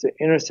 It's the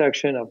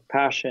intersection of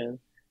passion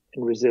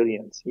and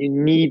resilience. You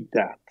need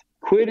that.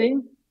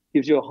 Quitting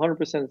gives you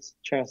 100%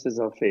 chances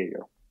of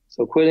failure.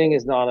 So quitting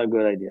is not a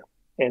good idea.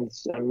 And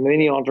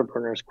many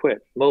entrepreneurs quit.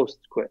 Most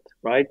quit,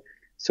 right?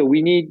 So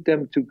we need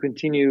them to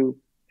continue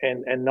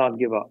and not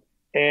give up.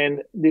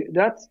 And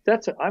that's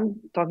I'm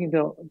talking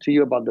to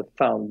you about the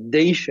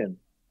foundation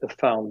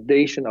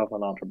of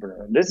an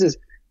entrepreneur. This is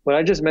what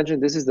I just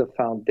mentioned. This is the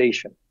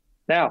foundation.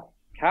 Now,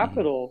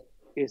 capital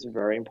is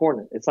very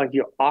important. It's like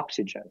your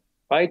oxygen,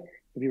 right?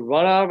 If you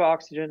run out of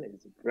oxygen,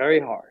 it's very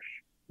harsh.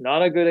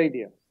 Not a good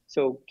idea.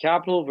 So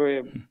capital,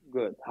 very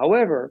good.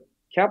 However,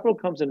 capital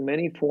comes in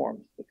many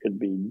forms. It could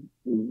be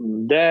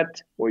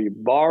debt, where you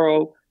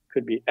borrow,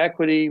 could be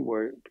equity,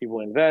 where people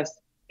invest.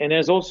 And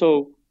there's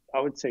also, I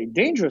would say,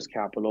 dangerous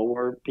capital,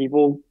 where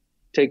people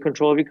take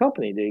control of your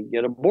company. They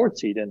get a board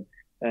seat. And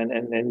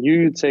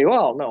you'd say,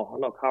 well, no,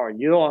 look, Howard,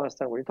 you don't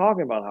understand what you're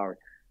talking about, Howard.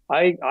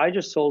 I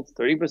just sold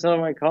 30% of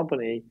my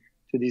company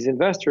to these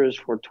investors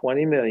for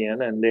 $20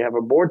 million, and they have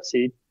a board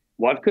seat.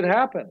 What could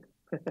happen?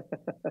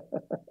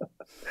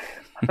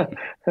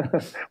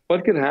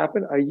 What could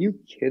happen? Are you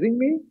kidding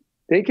me?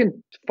 They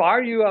can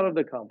fire you out of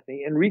the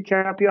company and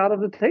recap you out of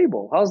the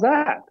table. How's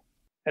that?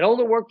 And all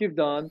the work you've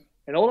done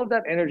and all of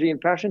that energy and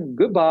passion,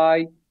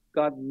 goodbye,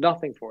 got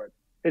nothing for it.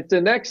 It's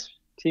the next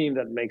team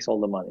that makes all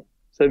the money.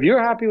 So if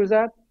you're happy with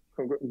that,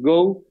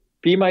 go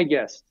be my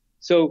guest.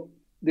 So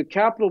the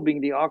capital, being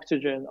the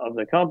oxygen of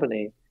the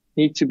company,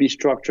 needs to be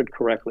structured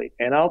correctly.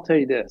 And I'll tell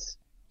you this,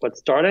 what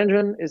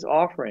StartEngine is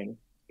offering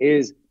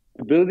is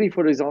ability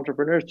for these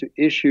entrepreneurs to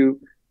issue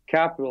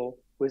capital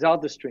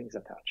without the strings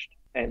attached.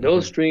 And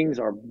those strings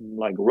are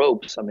like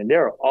ropes. I mean,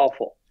 they're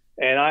awful.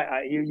 And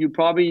you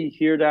probably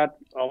hear that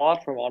a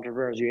lot from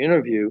entrepreneurs you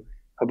interview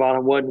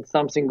about when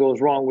something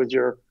goes wrong with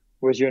your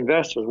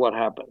investors, what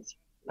happens.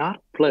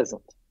 Not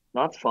pleasant,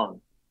 not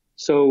fun.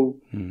 So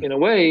in a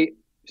way,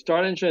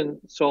 StartEngine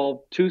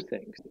solved two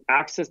things: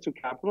 access to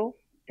capital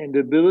and the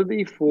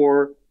ability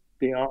for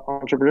the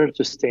entrepreneurs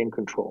to stay in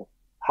control.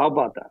 How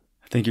about that?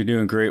 I think you're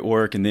doing great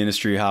work in the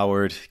industry,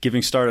 Howard.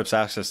 Giving startups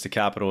access to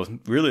capital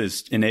really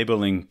is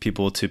enabling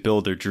people to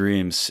build their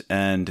dreams.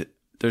 And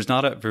there's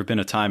not ever been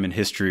a time in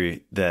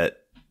history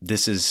that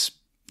this has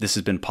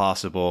been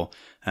possible,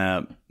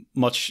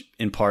 much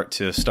in part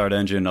to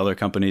StartEngine, other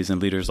companies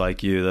and leaders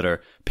like you that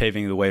are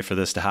paving the way for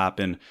this to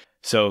happen.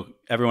 So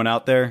everyone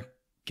out there,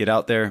 get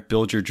out there,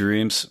 build your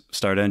dreams.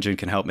 StartEngine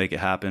can help make it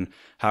happen.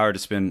 Howard,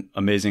 it's been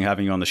amazing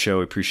having you on the show.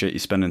 We appreciate you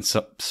spending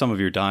some of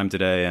your time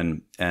today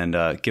and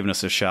giving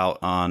us a shout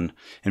on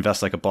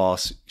Invest Like a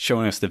Boss,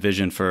 showing us the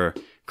vision for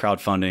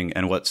crowdfunding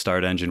and what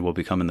StartEngine will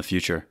become in the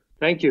future.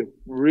 Thank you.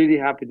 Really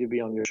happy to be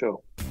on your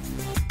show.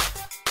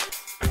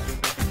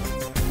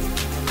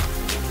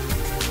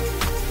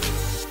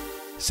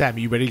 Sam,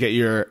 you ready to get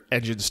your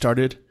engine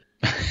started?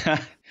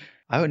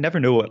 I would never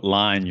know what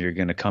line you're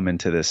going to come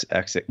into this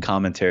exit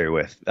commentary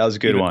with. That was a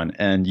good one.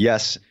 And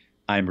yes,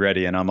 I'm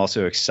ready. And I'm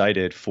also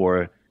excited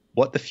for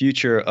what the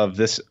future of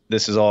this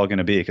is all going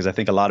to be, because I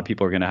think a lot of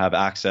people are going to have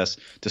access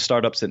to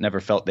startups that never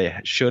felt they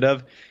should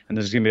have. And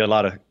there's going to be a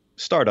lot of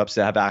startups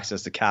that have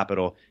access to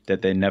capital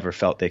that they never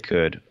felt they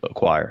could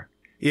acquire.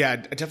 Yeah,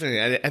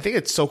 definitely. I think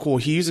it's so cool.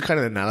 He used a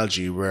kind of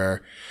analogy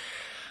where,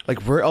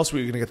 like, where else were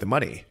you going to get the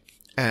money?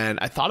 And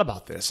I thought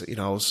about this,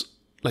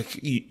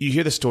 like you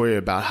hear the story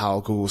about how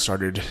Google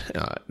started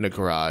in a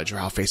garage or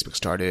how Facebook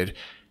started.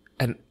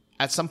 And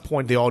at some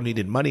point they all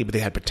needed money, but they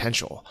had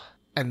potential.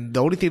 And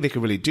the only thing they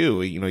could really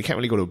do, you can't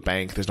really go to a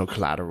bank. There's no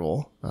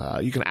collateral.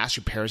 You can ask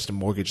your parents to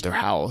mortgage their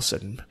house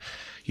and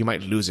you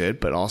might lose it,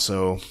 but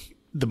also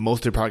the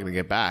most they're probably going to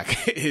get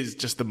back is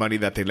just the money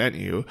that they lent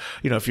you.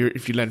 If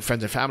you lend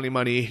friends and family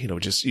money,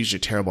 just usually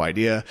a terrible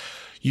idea.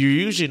 You're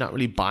usually not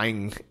really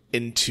buying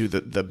into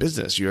the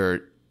business.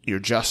 You're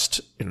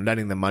just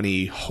lending the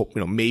money,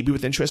 maybe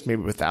with interest,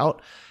 maybe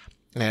without.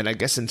 And I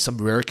guess in some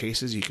rare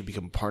cases you could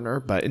become a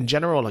partner. But in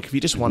general, like if you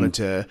just wanted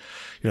to,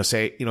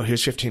 say,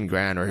 here's 15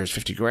 grand or here's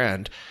 50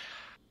 grand,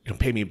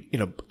 pay me,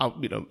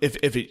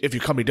 if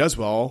your company does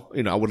well,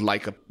 I would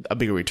like a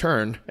bigger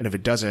return. And if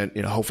it doesn't,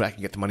 hopefully I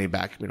can get the money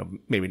back,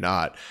 maybe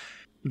not.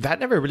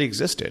 That never really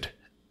existed,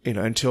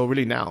 until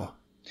really now.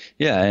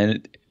 Yeah.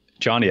 And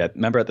Johnny, I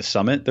remember at the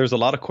summit, there's a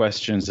lot of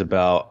questions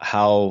about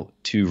how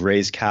to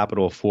raise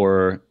capital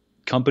for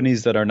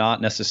companies that are not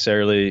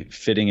necessarily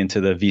fitting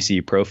into the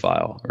VC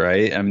profile,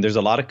 right? I mean, there's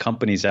a lot of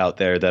companies out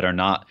there that are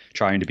not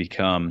trying to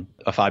become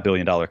a $5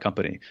 billion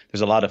company.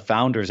 There's a lot of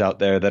founders out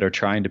there that are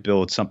trying to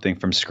build something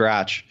from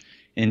scratch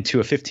into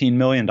a $15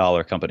 million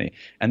company.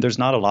 And there's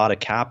not a lot of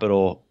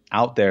capital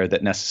out there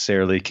that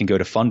necessarily can go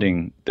to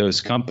funding those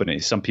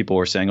companies. Some people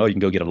were saying, oh, you can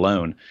go get a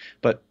loan.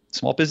 But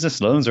small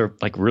business loans are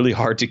like really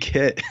hard to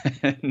get,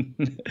 and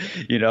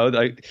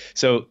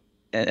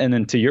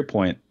then to your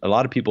point, a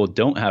lot of people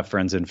don't have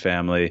friends and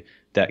family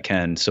that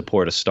can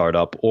support a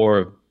startup,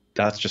 or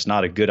that's just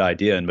not a good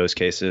idea in most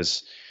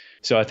cases.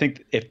 So I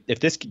think if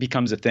this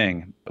becomes a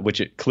thing, which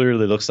it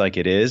clearly looks like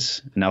it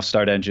is, now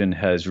StartEngine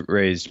has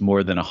raised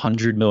more than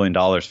 $100 million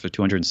for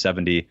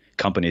 270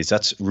 companies.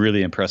 That's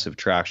really impressive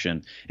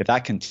traction. If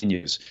that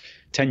continues,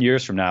 10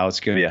 years from now, it's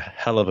going to be a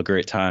hell of a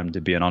great time to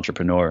be an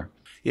entrepreneur.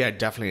 Yeah,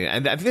 definitely.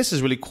 And I think this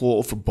is really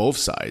cool for both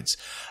sides.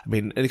 I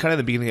mean, in kind of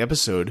the beginning of the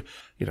episode,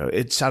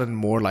 it sounded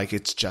more like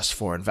it's just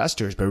for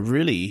investors, but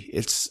really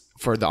it's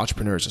for the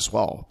entrepreneurs as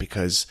well,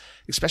 because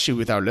especially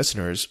with our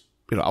listeners,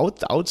 I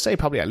would say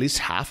probably at least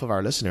half of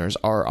our listeners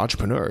are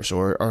entrepreneurs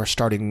or are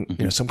starting,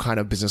 some kind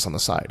of business on the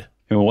side.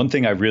 And one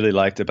thing I really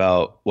liked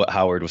about what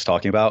Howard was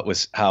talking about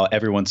was how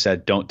everyone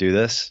said, don't do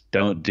this,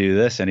 don't do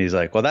this. And he's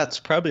like, well, that's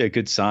probably a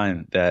good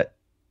sign that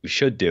we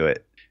should do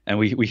it. And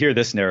we hear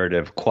this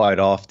narrative quite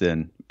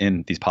often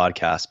in these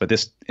podcasts, but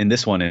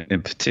this one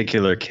in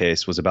particular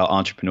case was about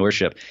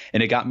entrepreneurship.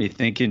 And it got me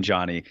thinking,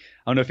 Johnny, I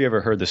don't know if you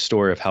ever heard the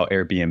story of how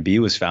Airbnb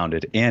was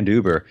founded and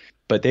Uber,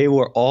 but they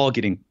were all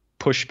getting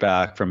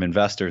pushback from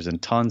investors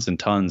and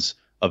tons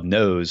of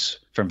no's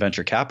from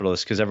venture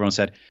capitalists because everyone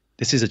said,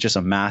 this is just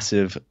a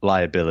massive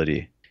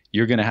liability.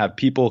 You're going to have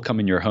people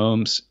come in your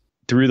homes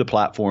through the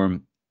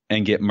platform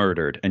and get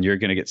murdered, and you're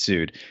going to get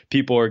sued.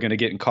 People are going to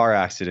get in car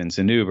accidents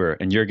in Uber,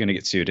 and you're going to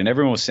get sued. And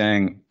everyone was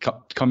saying,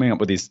 coming up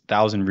with these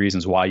 1,000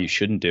 reasons why you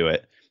shouldn't do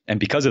it.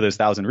 And because of those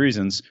 1,000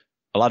 reasons,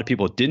 a lot of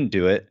people didn't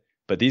do it,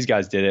 but these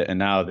guys did it, and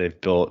now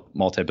they've built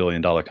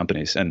multi-billion-dollar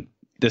companies. And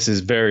this is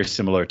very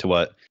similar to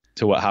what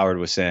Howard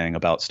was saying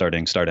about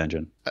starting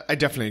StartEngine. I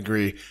definitely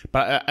agree,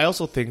 but I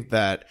also think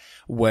that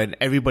when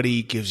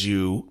everybody gives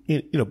you,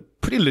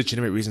 pretty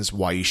legitimate reasons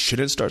why you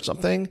shouldn't start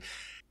something,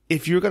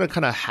 if you're going to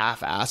kind of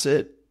half-ass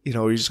it,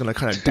 you're just going to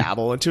kind of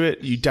dabble into it,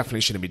 you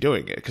definitely shouldn't be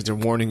doing it because they're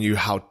warning you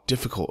how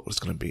difficult it's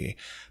going to be.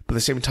 But at the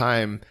same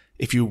time,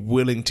 if you're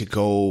willing to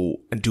go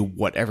and do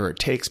whatever it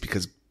takes,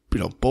 because,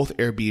 both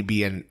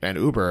Airbnb and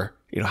Uber,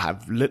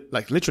 have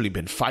literally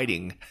been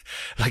fighting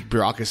like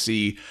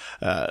bureaucracy,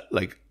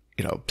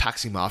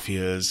 taxi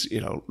mafias,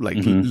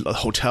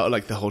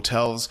 the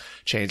hotels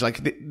change,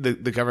 like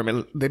the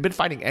government, they've been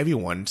fighting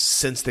everyone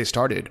since they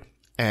started.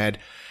 And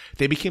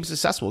they became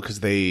successful because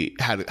they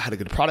had a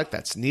good product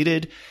that's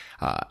needed.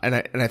 And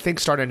I think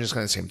StartEngine is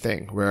kind of the same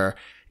thing, where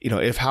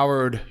if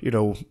Howard,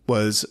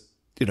 was,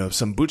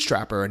 some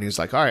bootstrapper and he was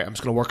like, all right, I'm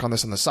just going to work on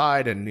this on the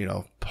side and,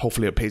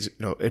 hopefully it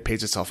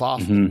pays itself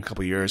off in a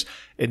couple of years,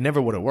 it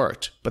never would have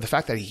worked. But the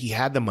fact that he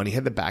had the money,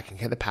 had the backing,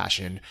 had the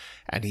passion,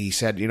 and he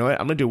said, you know what,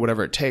 I'm going to do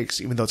whatever it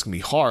takes, even though it's going to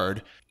be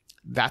hard.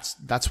 That's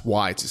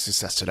why it's a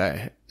success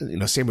today.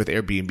 Same with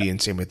Airbnb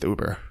and same with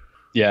Uber.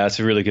 Yeah, that's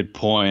a really good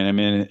point. I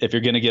mean, if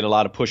you're going to get a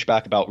lot of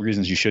pushback about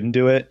reasons you shouldn't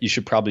do it, you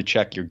should probably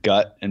check your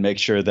gut and make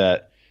sure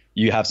that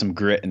you have some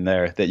grit in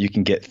there, that you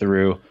can get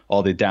through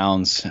all the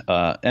downs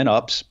and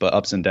ups, but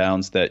ups and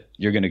downs that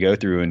you're going to go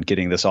through in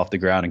getting this off the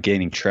ground and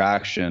gaining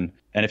traction.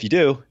 And if you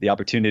do, the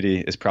opportunity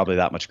is probably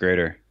that much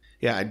greater.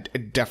 Yeah, I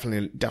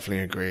definitely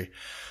agree.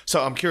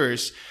 So I'm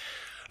curious,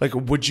 like,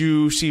 would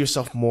you see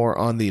yourself more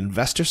on the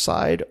investor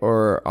side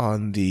or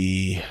on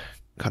the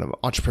kind of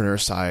entrepreneur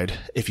side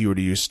if you were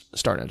to use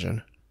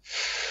StartEngine?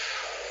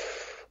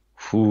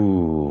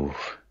 Ooh,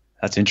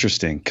 that's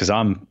interesting, because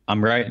I'm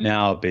right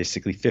now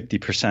basically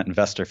 50%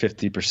 investor,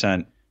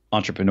 50%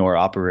 entrepreneur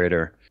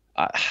operator.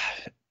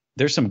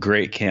 There's some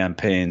great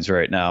campaigns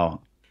right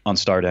now on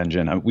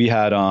StartEngine. We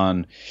had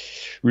on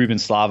Ruben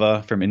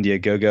Slava from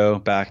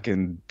Indiegogo back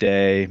in the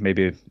day,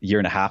 maybe a year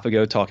and a half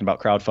ago, talking about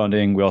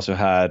crowdfunding. We also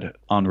had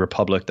on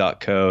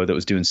Republic.co that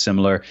was doing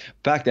similar.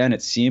 Back then,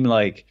 it seemed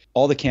like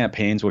all the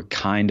campaigns were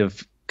kind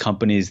of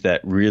companies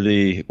that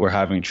really were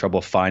having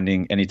trouble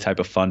finding any type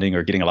of funding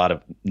or getting a lot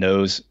of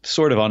no's,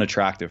 sort of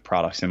unattractive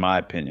products, in my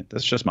opinion.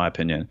 That's just my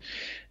opinion.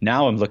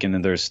 Now I'm looking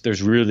and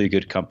there's really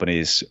good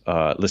companies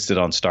listed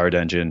on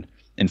StartEngine.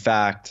 In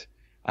fact,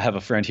 I have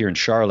a friend here in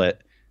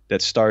Charlotte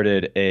that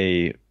started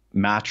a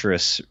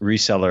mattress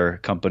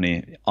reseller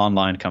company,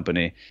 online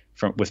company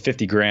with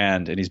 50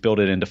 grand, and he's built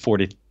it into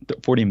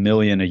 40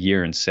 million a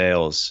year in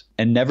sales,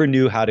 and never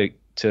knew how to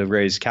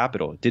raise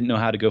capital, didn't know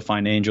how to go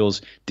find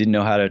angels, didn't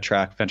know how to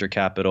attract venture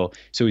capital.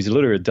 So he's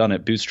literally done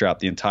it bootstrap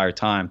the entire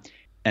time.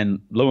 And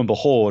lo and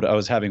behold, I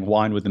was having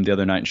wine with him the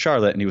other night in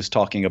Charlotte, and he was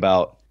talking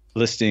about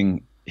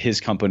listing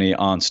his company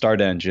on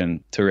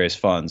StartEngine to raise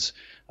funds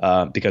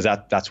because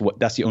that's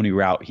the only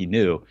route he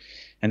knew.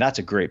 And that's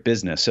a great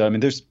business. So, I mean,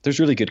 there's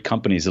really good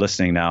companies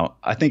listening now.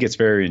 I think it's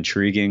very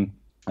intriguing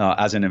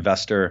as an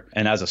investor,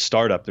 and as a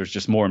startup, there's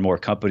just more and more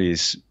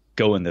companies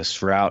going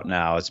this route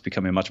now. It's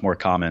becoming much more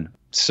common.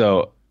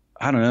 So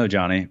I don't know,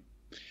 Johnny.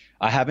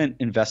 I haven't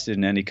invested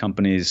in any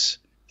companies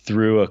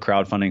through a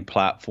crowdfunding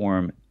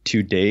platform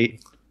to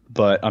date,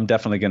 but I'm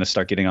definitely going to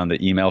start getting on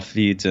the email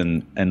feeds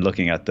and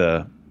looking at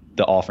the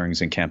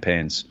offerings and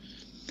campaigns.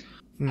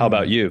 How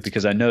about you?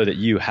 Because I know that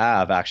you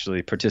have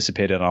actually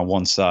participated on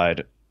one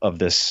side of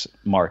this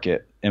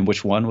market. And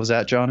which one was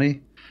that,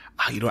 Johnny?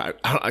 I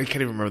can't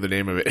even remember the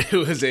name of it. It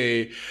was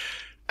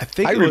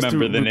I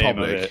remember the name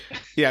of it.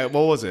 Yeah,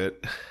 what was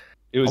it?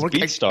 It was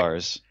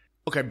BeatStars.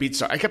 Okay,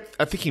 BeatStars.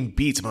 I'm thinking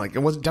Beats. I'm like,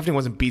 definitely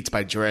wasn't Beats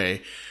by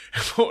Dre.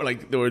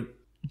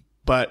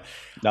 But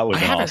that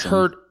was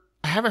awesome.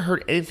 I haven't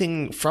heard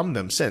anything from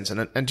them since.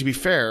 And to be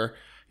fair,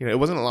 it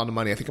wasn't a lot of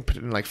money. I think I put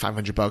in like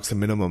 $500 the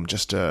minimum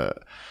just to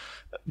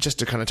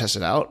kind of test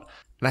it out.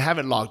 And I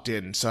haven't logged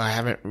in, so I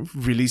haven't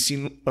really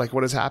seen like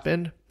what has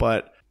happened.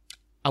 But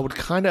I would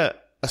kind of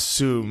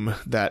assume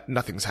that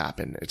nothing's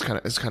happened. It's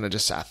kind of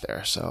just sat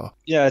there. So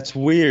yeah, it's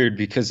weird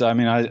because I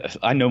mean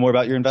I know more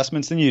about your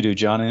investments than you do,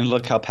 John, and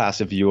look how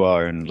passive you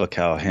are and look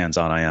how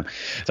hands-on I am.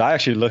 So I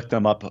actually looked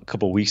them up a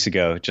couple of weeks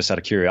ago just out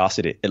of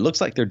curiosity. It looks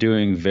like they're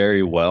doing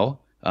very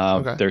well.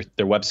 Okay.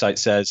 Their website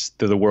says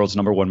they're the world's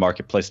 #1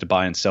 marketplace to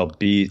buy and sell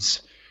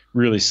beats.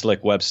 Really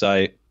slick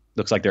website.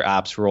 Looks like their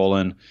app's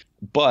rolling.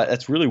 But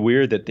it's really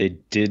weird that they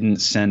didn't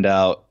send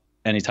out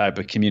any type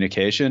of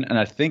communication. And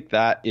I think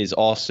that is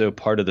also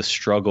part of the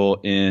struggle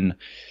in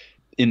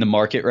the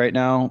market right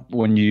now.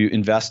 When you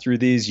invest through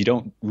these, you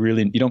don't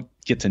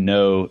get to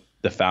know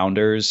the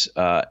founders,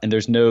 and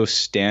there's no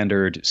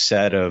standard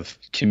set of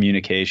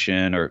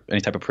communication or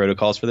any type of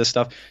protocols for this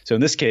stuff. So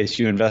in this case,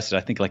 you invested,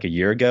 I think, like a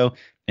year ago,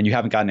 and you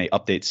haven't gotten any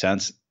update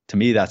since. To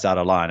me, that's out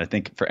of line. I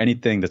think for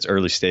anything that's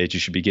early stage, you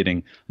should be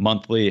getting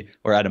monthly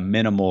or at a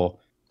minimal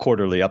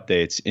quarterly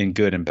updates in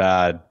good and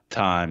bad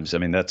times. I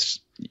mean,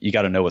 you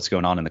got to know what's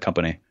going on in the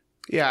company.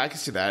 Yeah, I can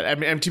see that. I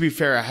mean, and to be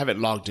fair, I haven't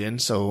logged in,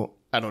 so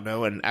I don't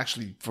know. And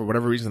actually, for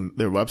whatever reason,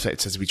 their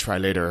website says we try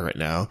later right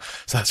now.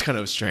 So that's kind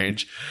of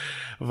strange.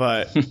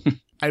 But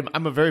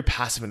I'm a very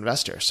passive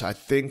investor. So I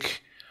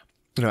think,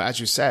 as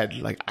you said,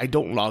 like I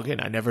don't log in.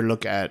 I never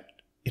look at,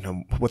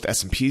 what the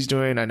S&P is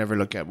doing. I never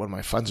look at what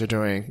my funds are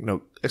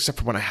doing, except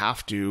for when I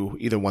have to,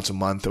 either once a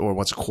month or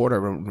once a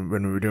quarter when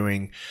we're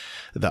doing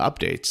the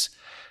updates.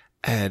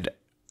 And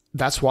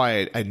that's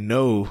why I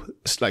know,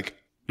 like,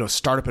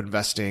 startup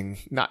investing,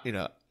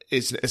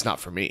 it's not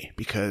for me,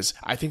 because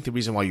I think the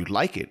reason why you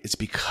like it is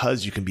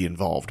because you can be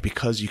involved,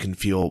 because you can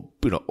feel,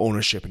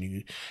 ownership,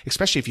 and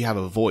especially if you have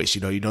a voice,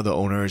 you know the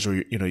owners, or,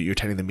 you're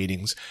attending the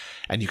meetings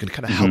and you can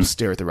kind of help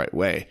steer it the right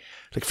way.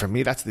 Like for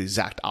me, that's the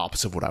exact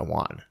opposite of what I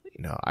want.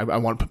 I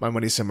want to put my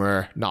money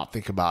somewhere, not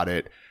think about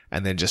it,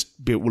 and then just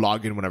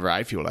log in whenever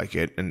I feel like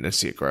it and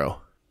see it grow.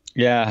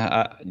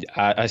 Yeah,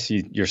 I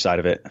see your side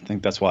of it. I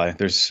think that's why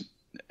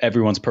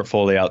everyone's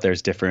portfolio out there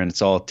is different.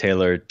 It's all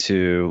tailored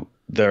to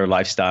their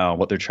lifestyle,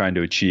 what they're trying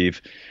to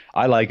achieve.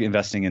 I like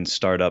investing in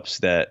startups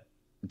that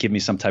give me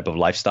some type of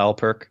lifestyle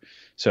perk.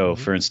 So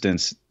for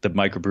instance, the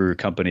microbrew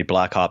company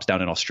Black Hops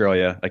down in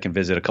Australia, I can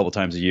visit a couple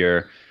times a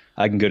year.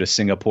 I can go to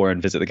Singapore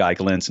and visit the guy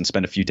Glintz and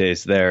spend a few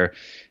days there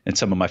in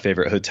some of my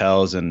favorite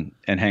hotels and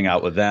hang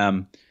out with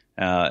them.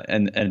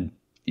 And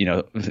you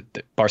know,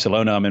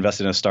 Barcelona, I'm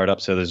invested in a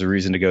startup, so there's a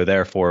reason to go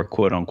there for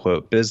quote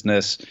unquote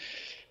business.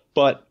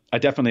 But I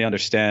definitely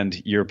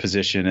understand your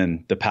position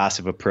and the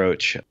passive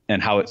approach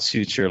and how it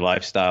suits your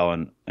lifestyle.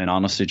 And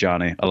honestly,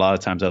 Johnny, a lot of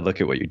times I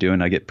look at what you're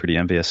doing, I get pretty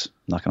envious. I'm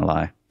not going to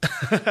lie.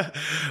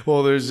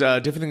 Well, there's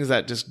different things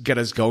that just get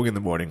us going in the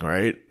morning,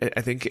 right?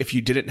 I think if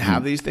you didn't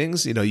have these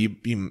things, you know, you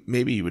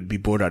maybe you would be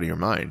bored out of your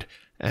mind.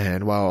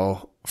 And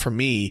while for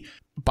me,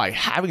 by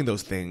having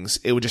those things,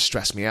 it would just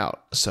stress me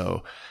out.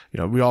 So, you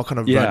know, we all kind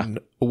of run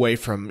away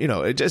from, you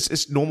know,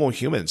 it's normal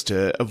humans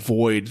to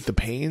avoid the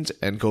pains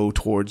and go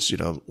towards, you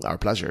know, our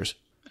pleasures.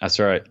 That's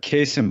right.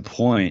 Case in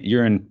point,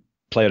 you're in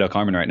Playa del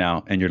Carmen right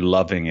now and you're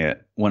loving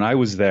it. When I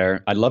was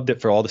there, I loved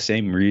it for all the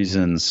same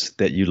reasons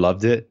that you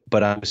loved it,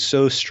 but I was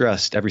so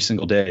stressed every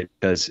single day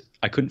because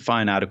I couldn't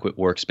find adequate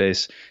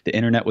workspace. The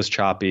internet was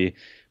choppy.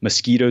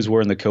 Mosquitoes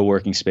were in the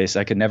co-working space.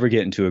 I could never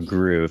get into a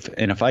groove.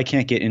 And if I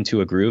can't get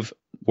into a groove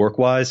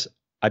work-wise,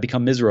 I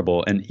become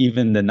miserable. And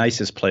even the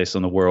nicest place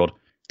in the world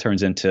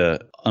turns into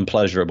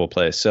unpleasurable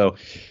place. So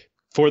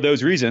for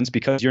those reasons,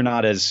 because you're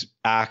not as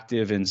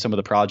active in some of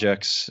the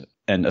projects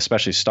and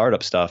especially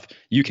startup stuff,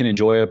 you can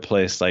enjoy a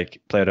place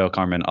like Playa del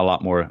Carmen a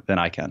lot more than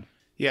I can.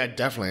 Yeah,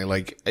 definitely.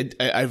 Like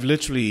I've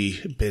literally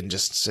been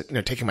just, you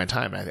know, taking my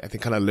time. I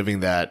think kind of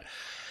living that,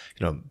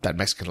 you know, that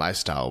Mexican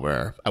lifestyle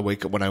where I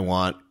wake up when I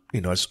want,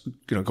 you know, just,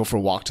 you know, go for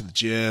a walk to the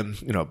gym,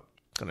 you know,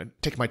 gonna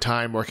take my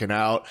time working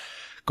out,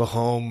 go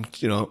home,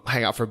 you know,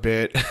 hang out for a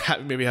bit,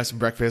 maybe have some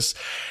breakfast.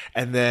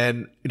 And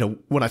then, you know,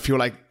 when I feel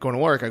like going to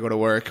work, I go to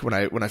work. When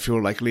I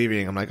feel like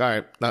leaving, I'm like, all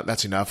right,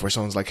 that's enough. Where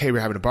someone's like, hey, we're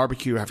having a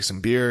barbecue, we're having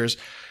some beers.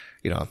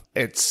 You know,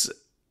 it's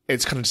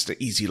kind of just an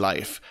easy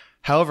life.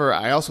 However,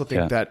 I also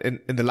think that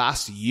in the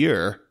last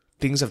year,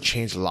 things have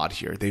changed a lot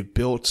here. They've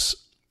built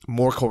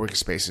more co-working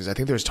spaces. I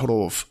think there's a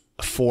total of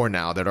 4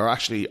 now that are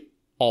actually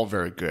all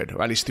very good,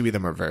 or at least 3 of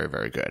them are very,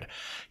 very good,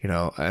 you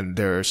know, and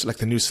there's like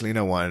the new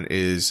Selena one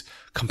is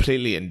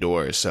completely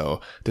indoors.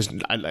 So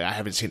I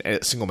haven't seen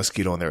a single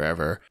mosquito in there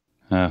ever.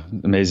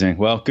 Amazing.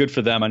 Well, good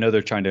for them. I know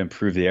they're trying to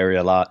improve the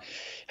area a lot.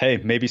 Hey,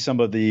 maybe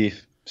some of the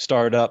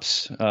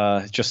startups,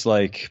 just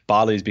like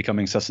Bali is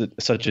becoming such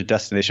a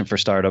destination for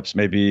startups,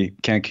 maybe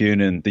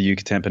Cancun and the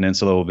Yucatan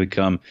Peninsula will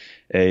become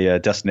a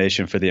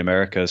destination for the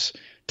Americas.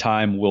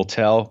 Time will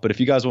tell. But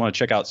if you guys want to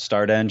check out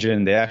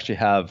StartEngine, they actually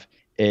have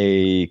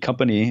a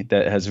company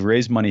that has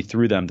raised money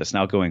through them that's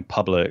now going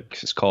public.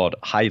 It's called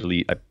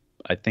Hylete.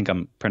 I think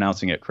I'm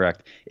pronouncing it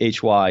correct.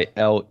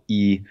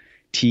 Hylete.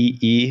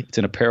 It's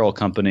an apparel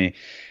company.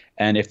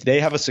 And if they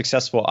have a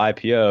successful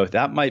IPO,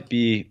 that might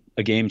be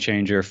a game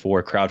changer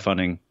for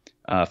crowdfunding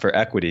for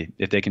equity.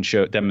 If they can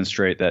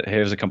demonstrate that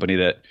here's a company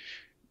that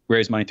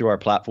raised money through our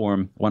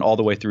platform, went all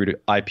the way through to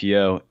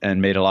IPO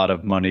and made a lot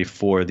of money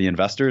for the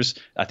investors,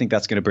 I think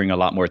that's going to bring a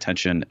lot more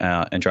attention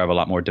and drive a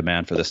lot more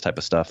demand for this type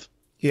of stuff.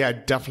 Yeah,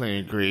 definitely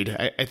agreed.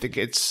 I think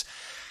it's,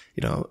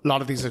 you know, a lot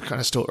of these are kind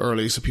of still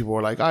early. So people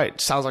are like, all right,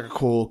 sounds like a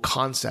cool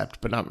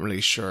concept, but not really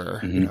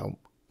sure, you know,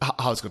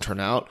 how it's going to turn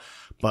out.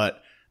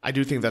 But I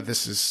do think that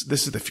this is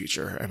the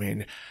future. I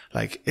mean,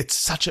 like it's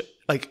such a,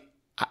 like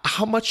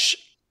how much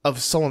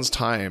of someone's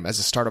time as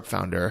a startup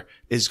founder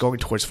is going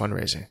towards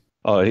fundraising?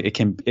 Oh, it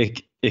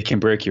can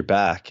break your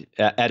back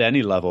at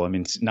any level. I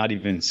mean, it's not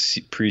even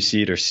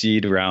pre-seed or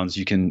seed rounds.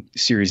 You can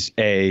Series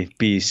A,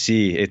 B,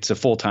 C. It's a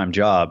full-time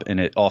job,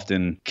 and it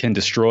often can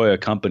destroy a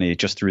company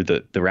just through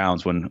the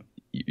rounds when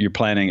you're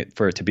planning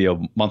for it to be a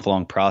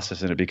month-long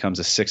process and it becomes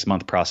a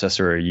 6-month process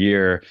or a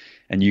year,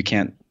 and you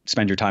can't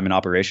spend your time in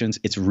operations.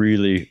 It's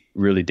really,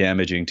 really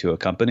damaging to a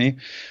company,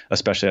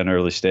 especially at an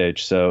early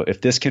stage. So if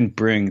this can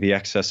bring the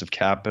excess of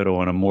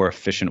capital in a more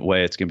efficient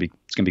way, it's gonna be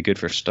good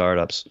for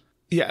startups.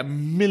 Yeah, a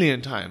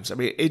million times. I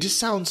mean, it just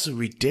sounds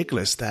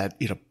ridiculous that,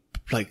 you know,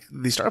 like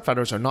these startup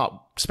founders are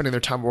not spending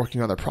their time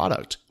working on their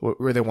product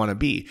where they want to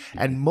be.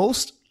 And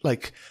most,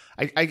 like,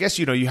 I guess,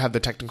 you know, you have the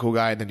technical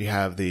guy and then you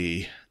have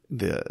the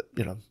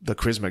you know, the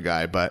charisma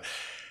guy, but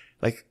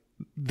like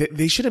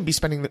they shouldn't be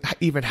spending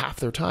even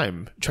half their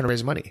time trying to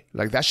raise money.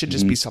 Like that should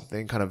just be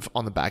something kind of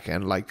on the back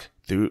end, like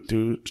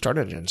through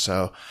StartEngine.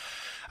 So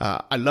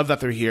I love that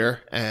they're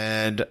here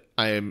and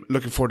I'm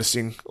looking forward to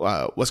seeing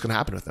what's going to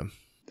happen with them.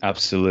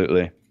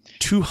 Absolutely.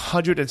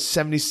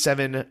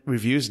 277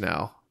 reviews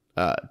now.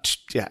 That's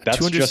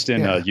just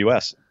in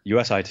US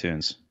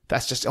iTunes.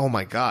 That's just, oh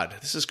my God,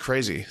 this is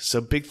crazy. So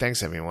big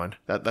thanks, everyone.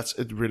 That's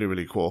really,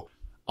 really cool.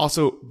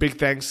 Also, big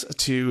thanks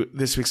to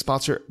this week's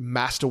sponsor,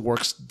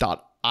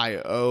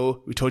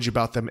 Masterworks.io. We told you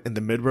about them in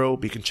the mid-row,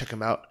 but you can check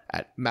them out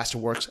at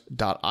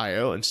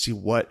Masterworks.io and see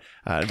what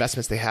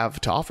investments they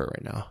have to offer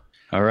right now.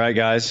 All right,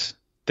 guys.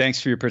 Thanks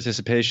for your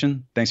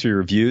participation. Thanks for your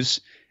reviews.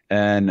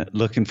 and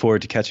looking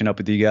forward to catching up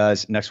with you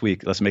guys next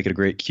week. Let's make it a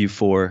great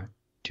Q4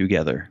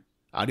 together.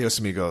 Adios,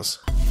 amigos.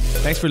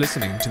 Thanks for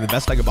listening to the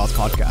Invest Like a Boss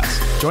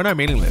podcast. Join our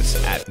mailing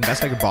list at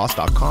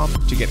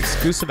investlikeaboss.com to get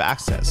exclusive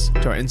access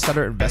to our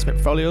insider investment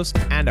portfolios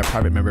and our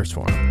private members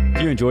forum.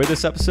 If you enjoyed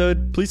this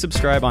episode, please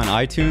subscribe on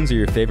iTunes or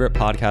your favorite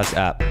podcast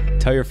app.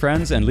 Tell your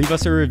friends and leave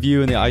us a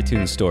review in the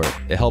iTunes store.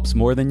 It helps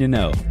more than you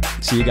know.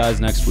 See you guys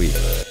next week.